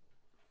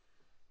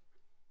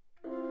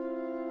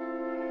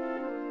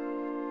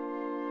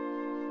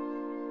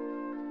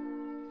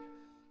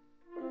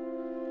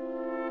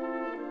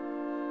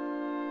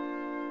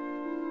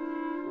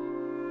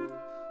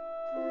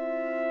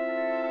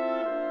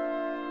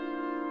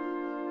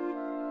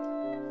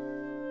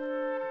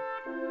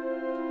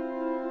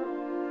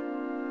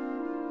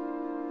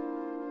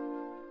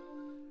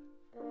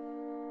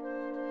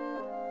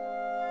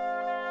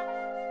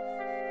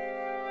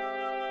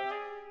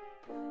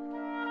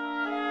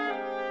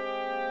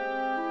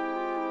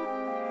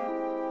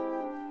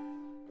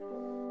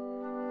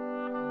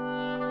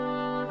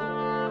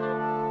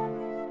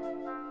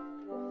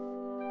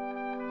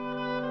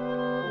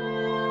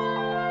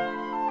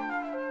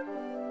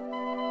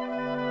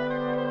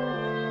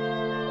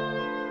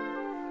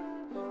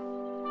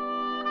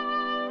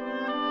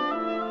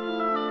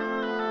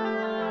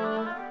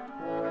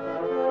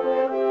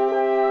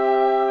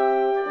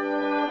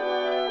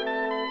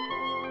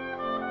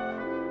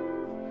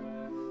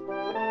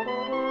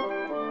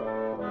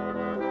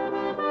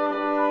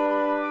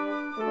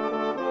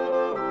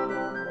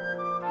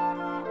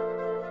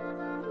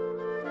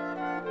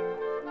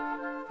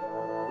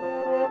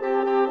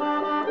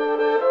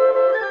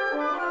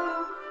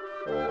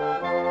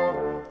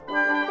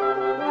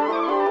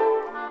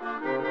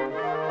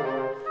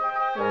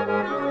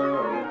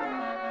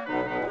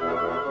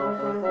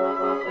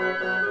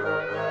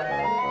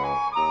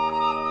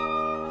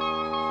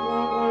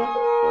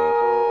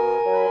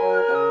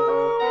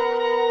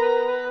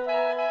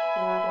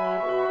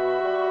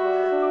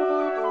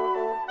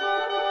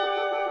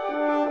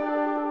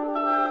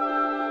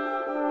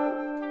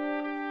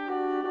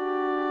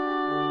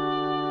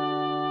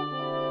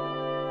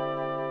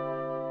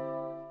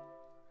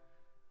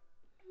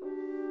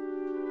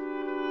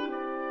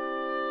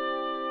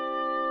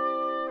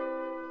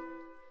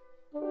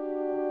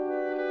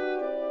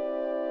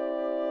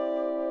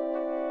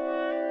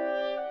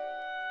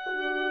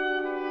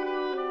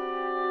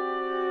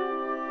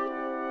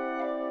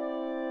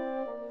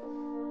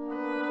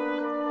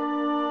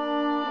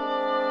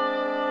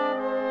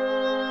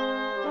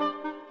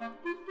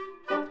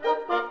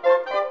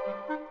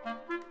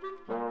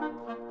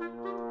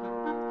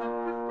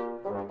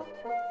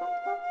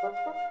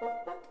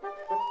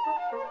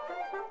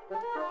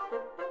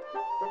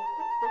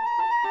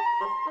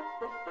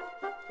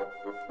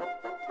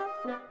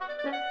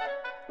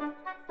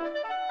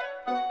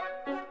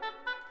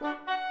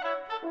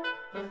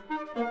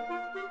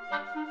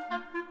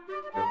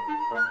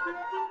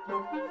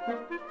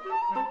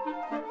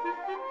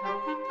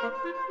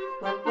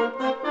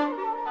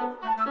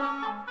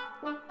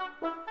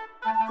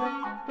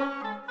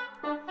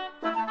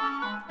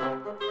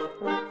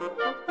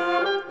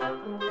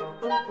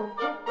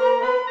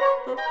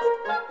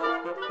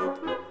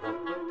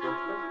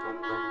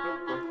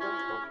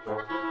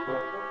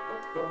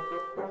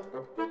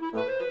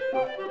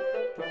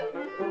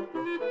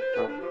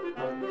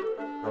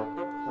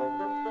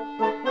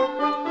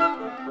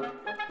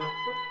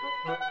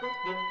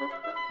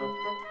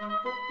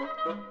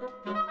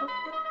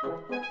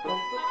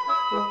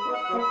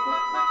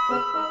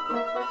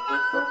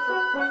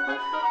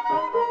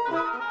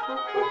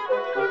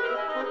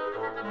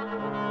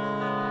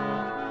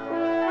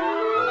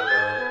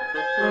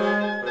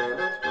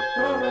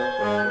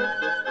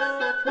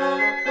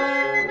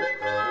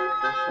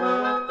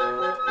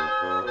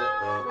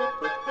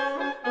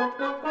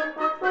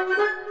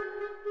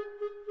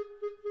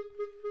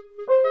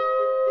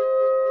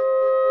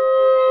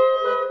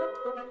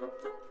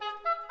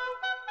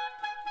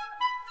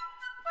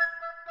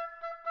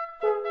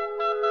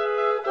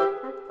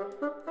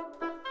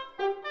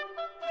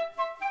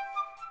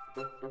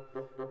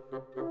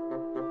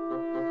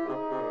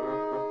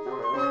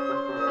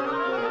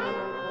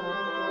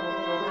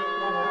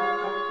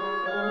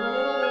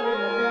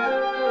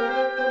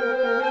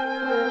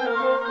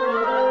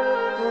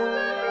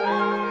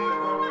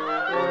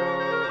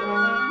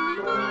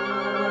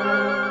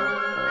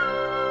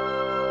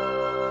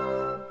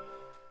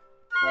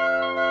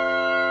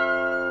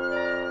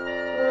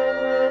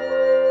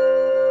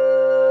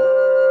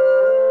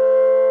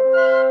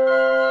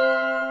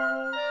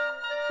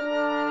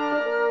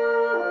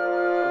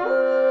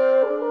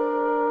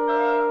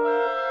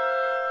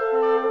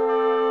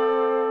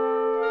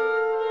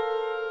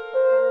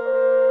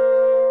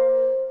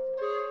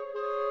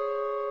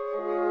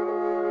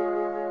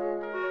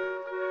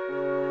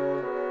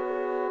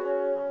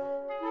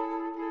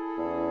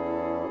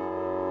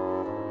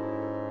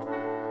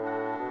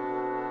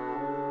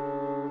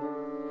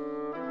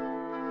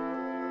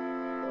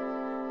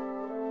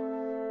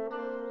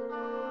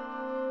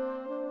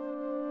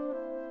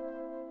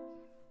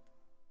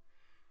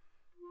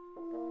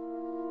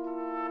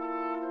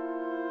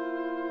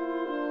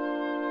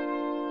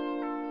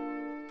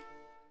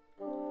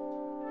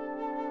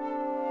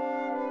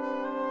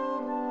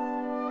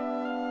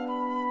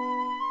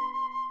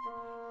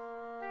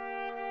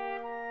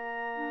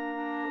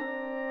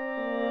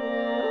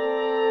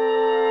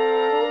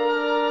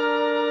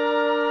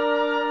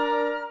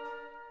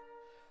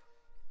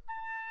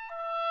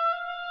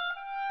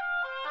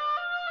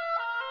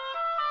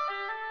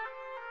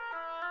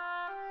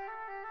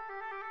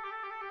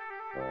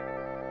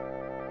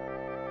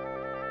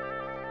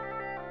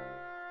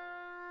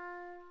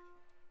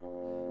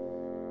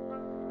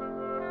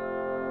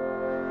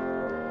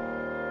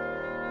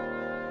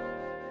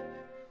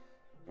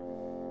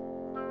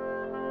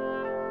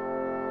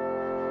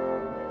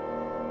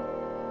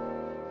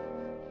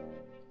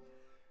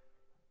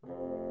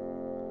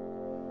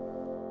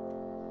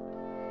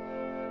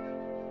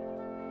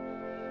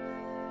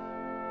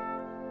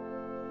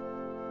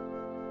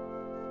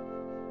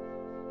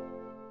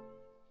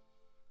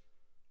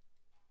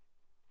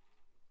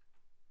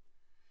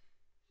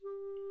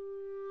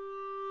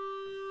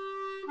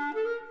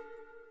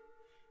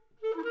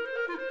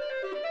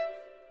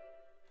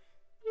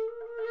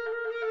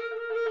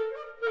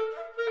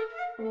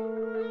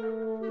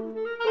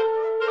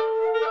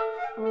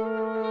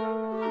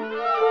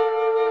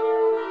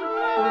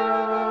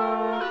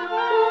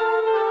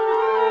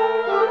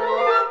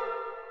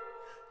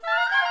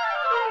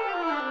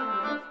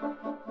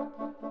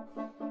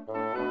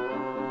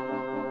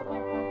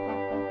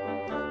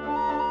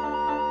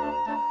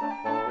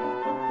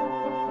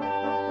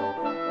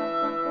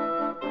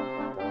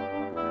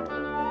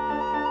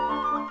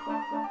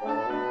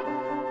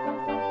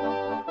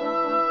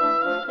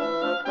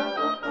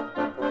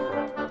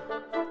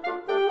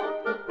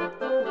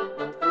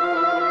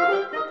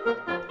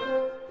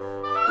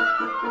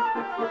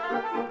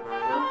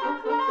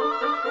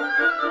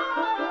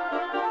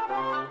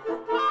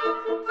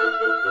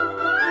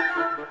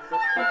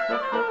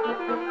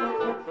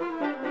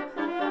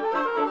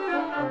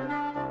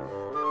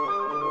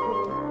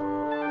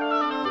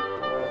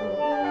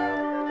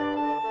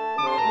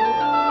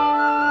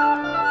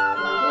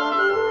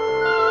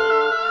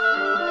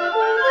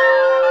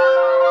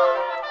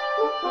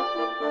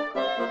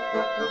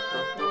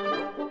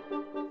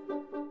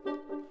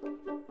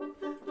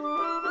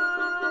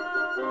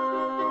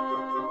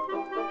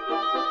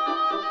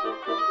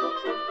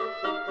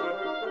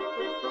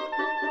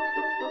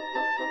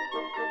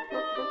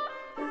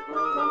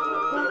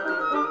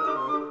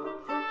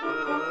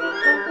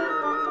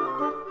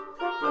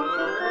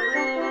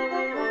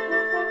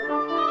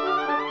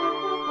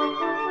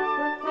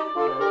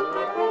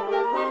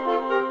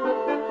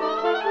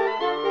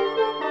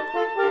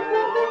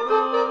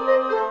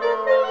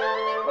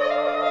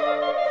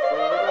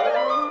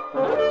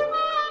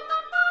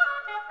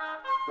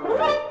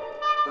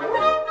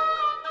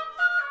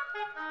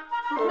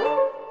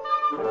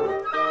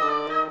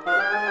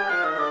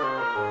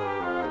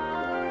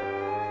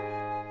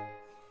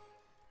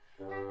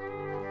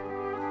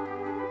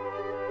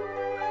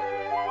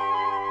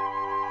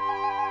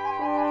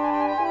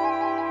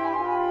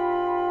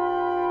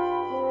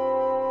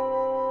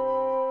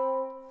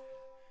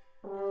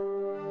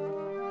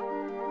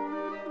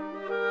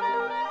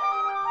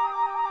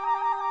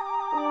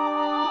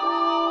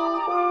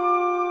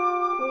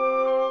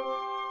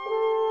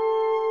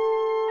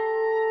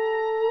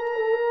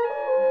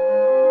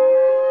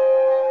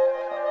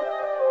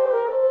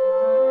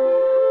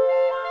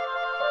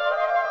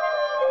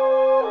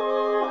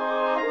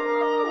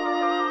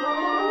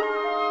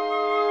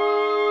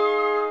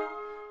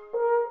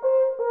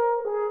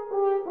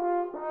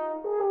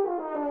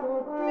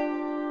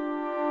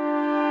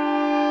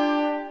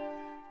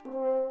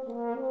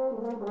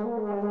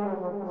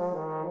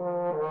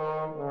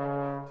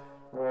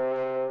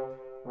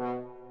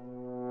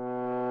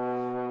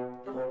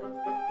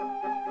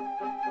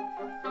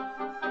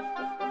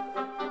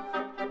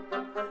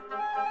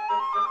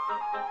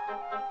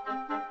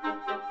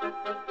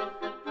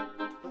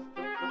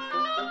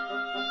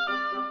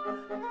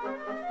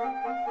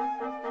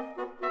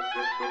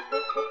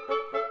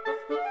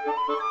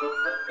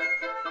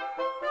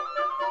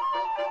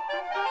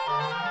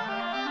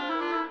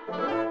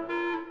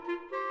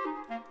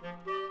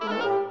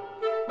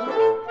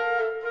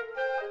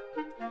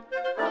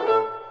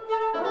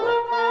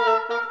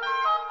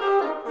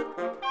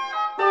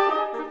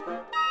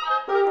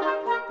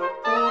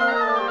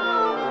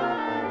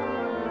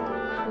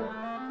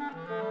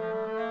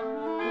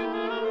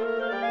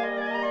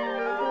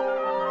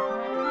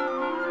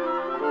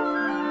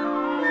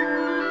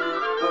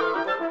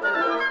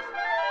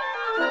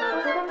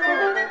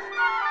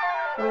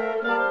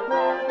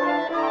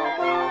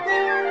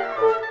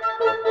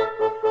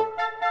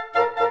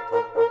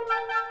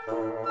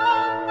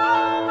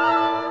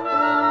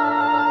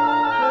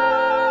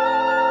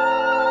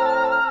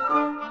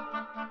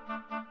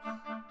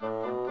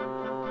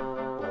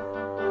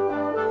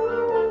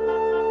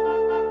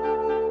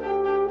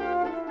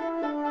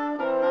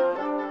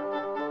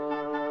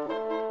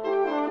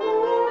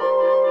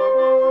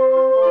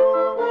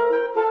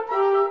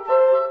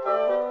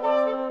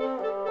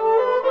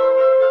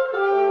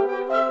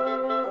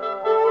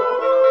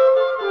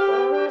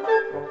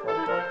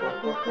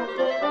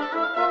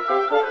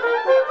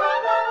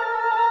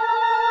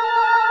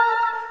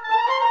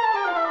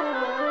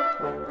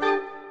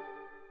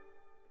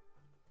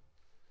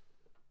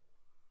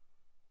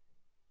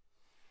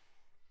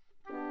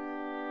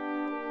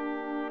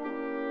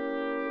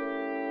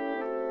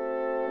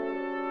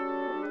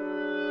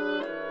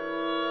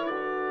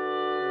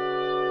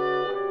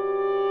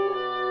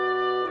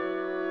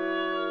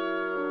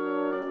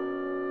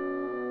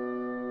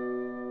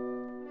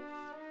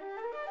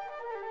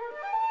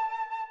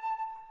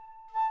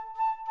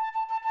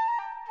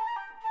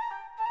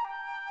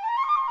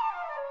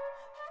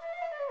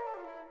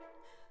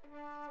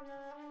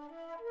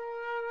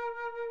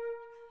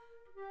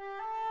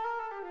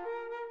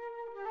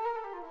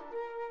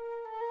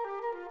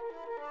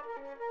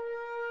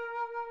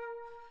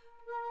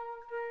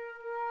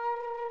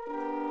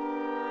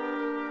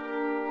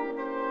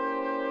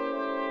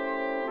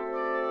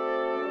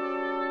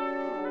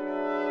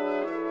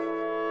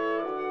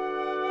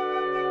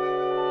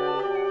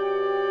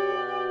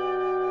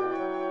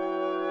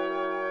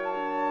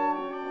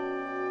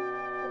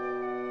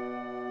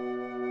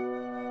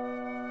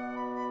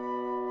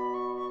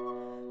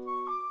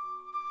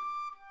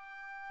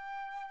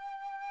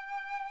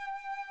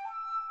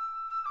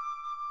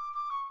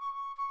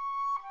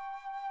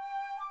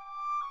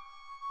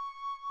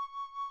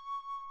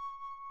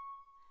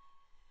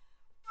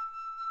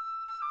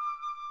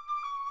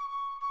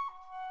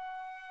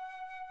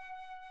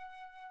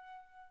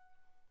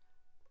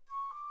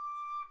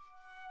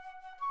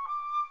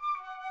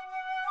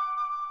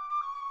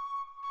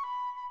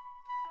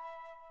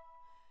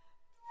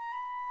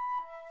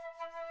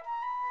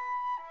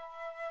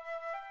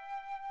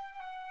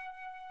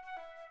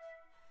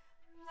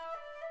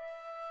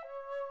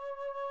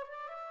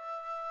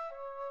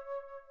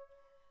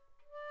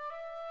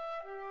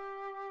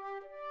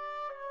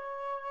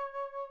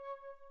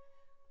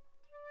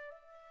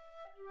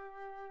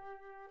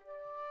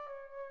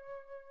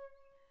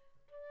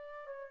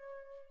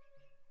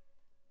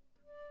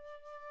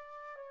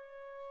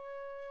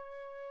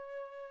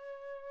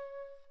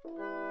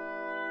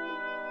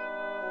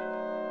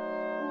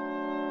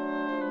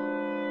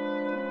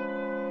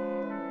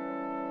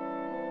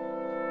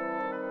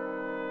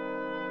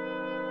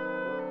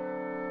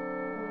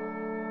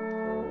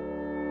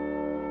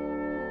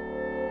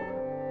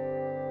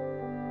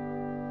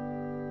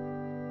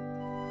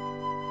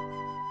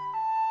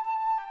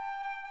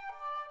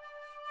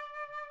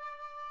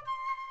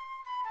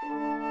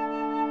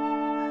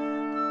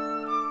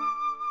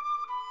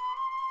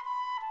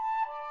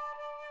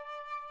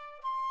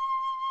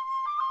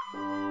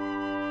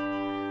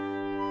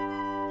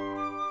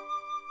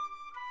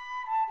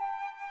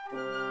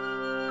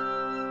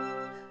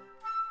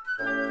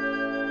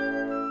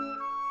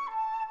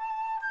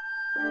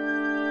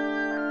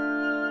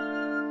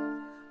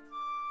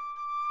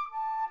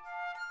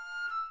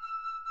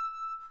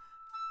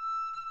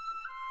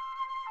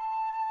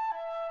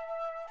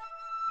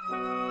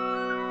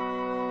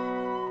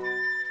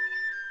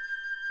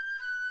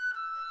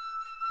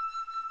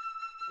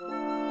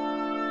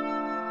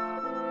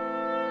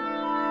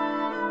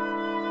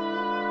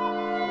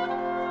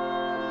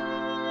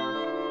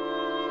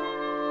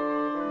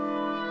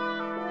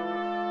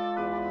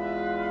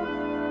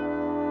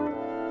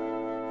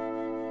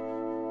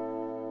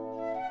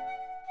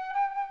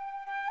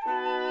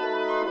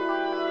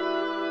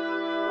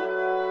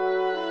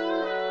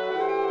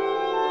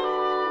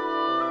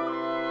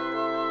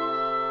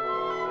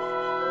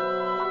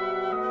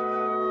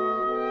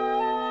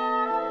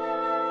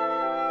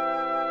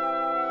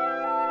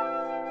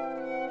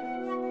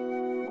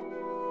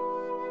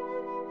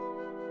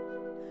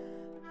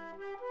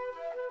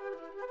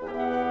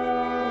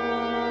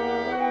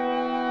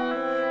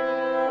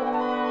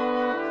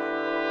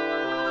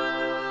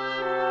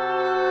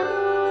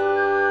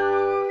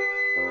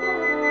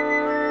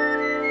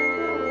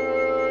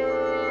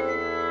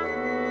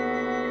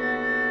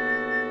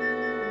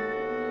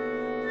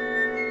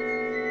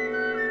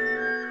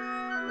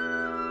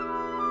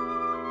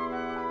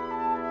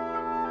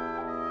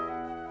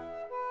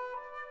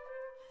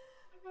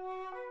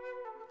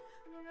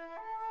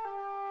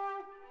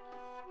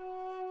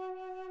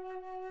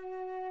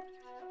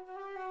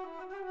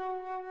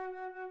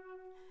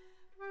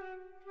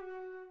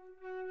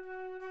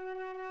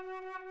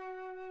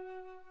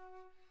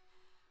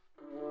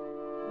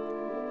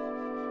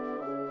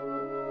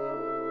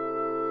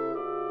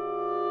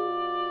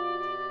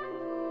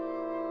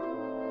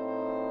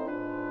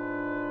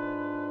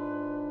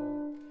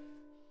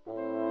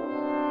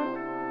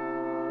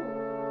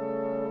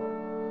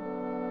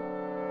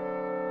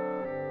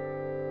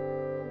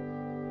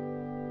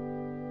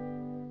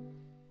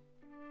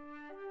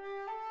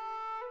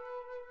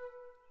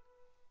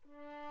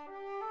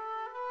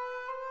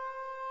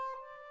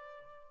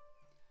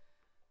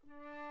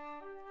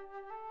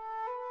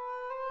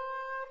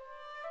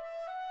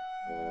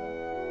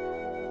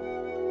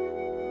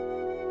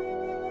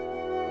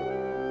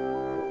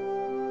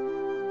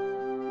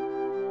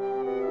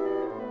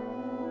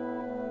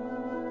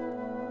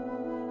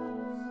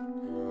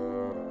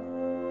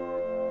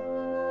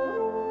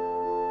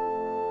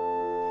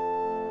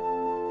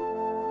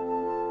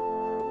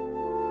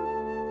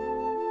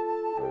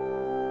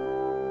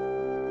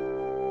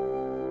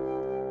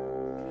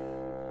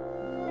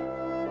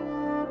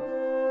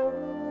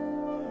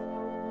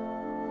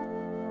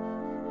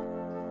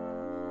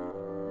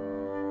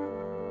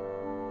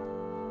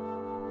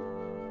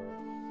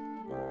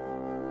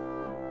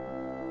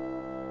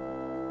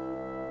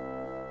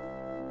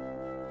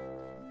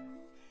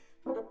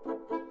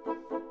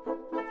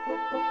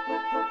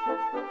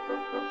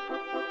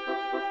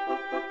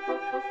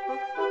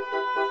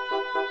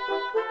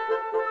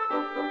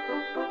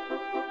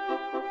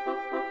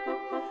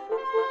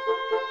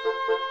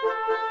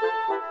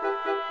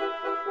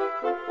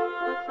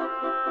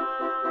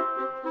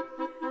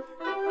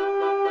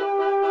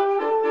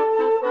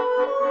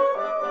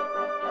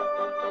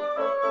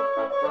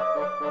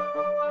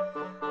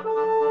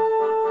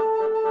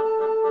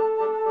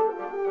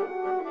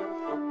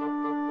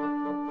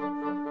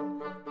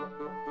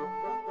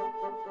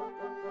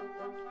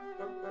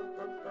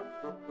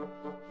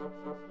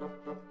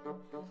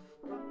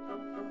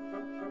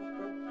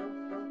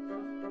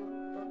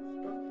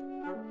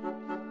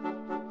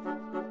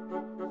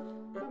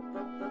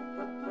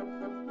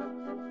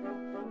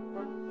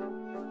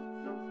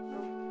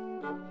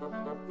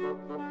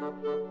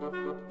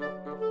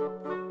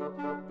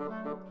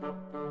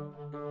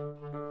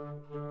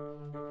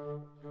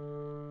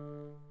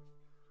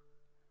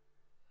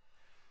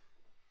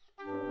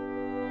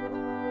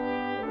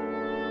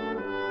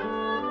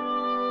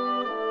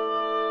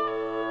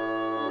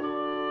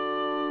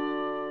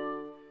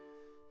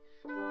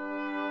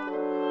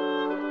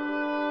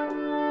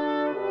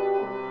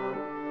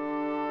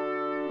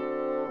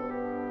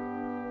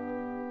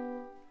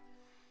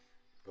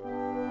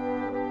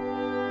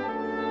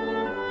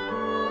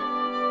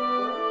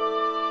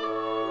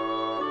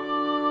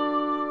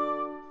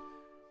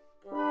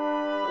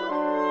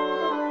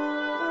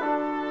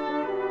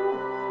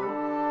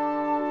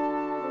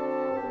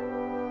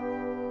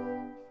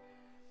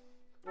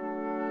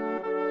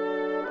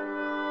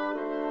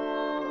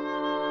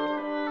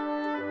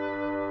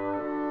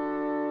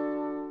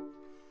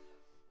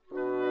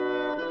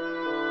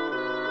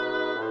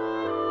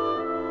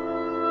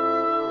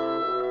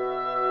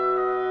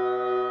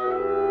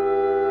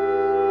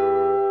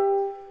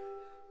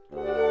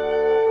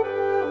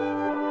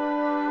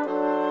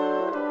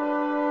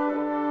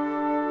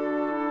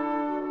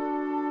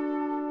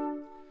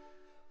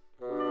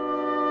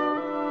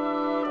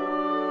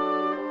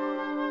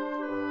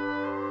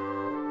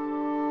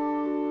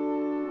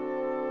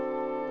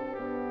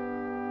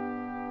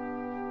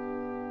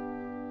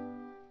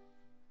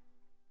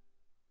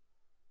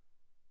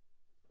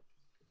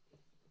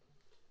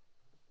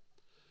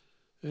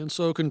 And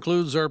so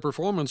concludes our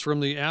performance from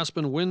the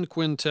Aspen Wind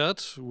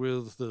Quintet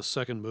with the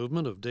second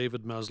movement of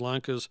David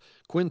Maslanka's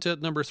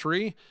Quintet No.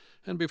 3,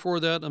 and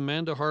before that,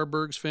 Amanda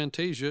Harburg's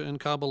Fantasia and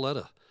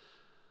Cabaletta.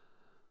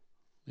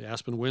 The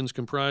Aspen Winds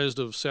comprised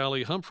of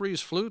Sally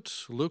Humphreys,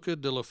 flute, Luca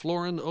de la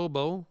Florin,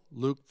 oboe,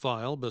 Luke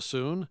Feil,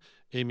 bassoon,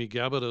 Amy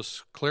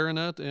Gabbitas,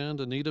 clarinet,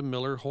 and Anita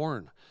Miller,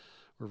 horn.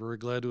 We're very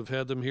glad to have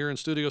had them here in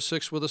Studio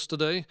 6 with us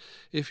today.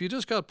 If you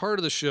just got part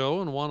of the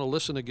show and want to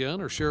listen again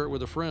or share it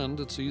with a friend,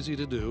 it's easy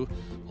to do.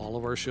 All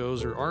of our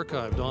shows are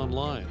archived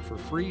online for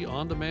free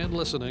on-demand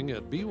listening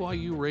at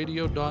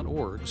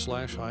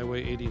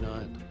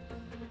byuradio.org/Highway89.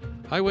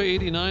 Highway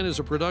 89 is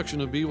a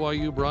production of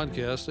BYU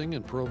Broadcasting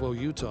in Provo,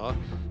 Utah.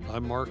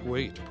 I'm Mark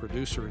Waite,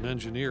 producer and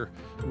engineer,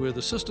 with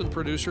assistant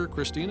producer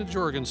Christina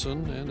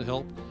Jorgensen and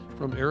help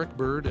from Eric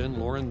Bird and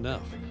Lauren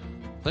Neff.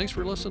 Thanks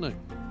for listening.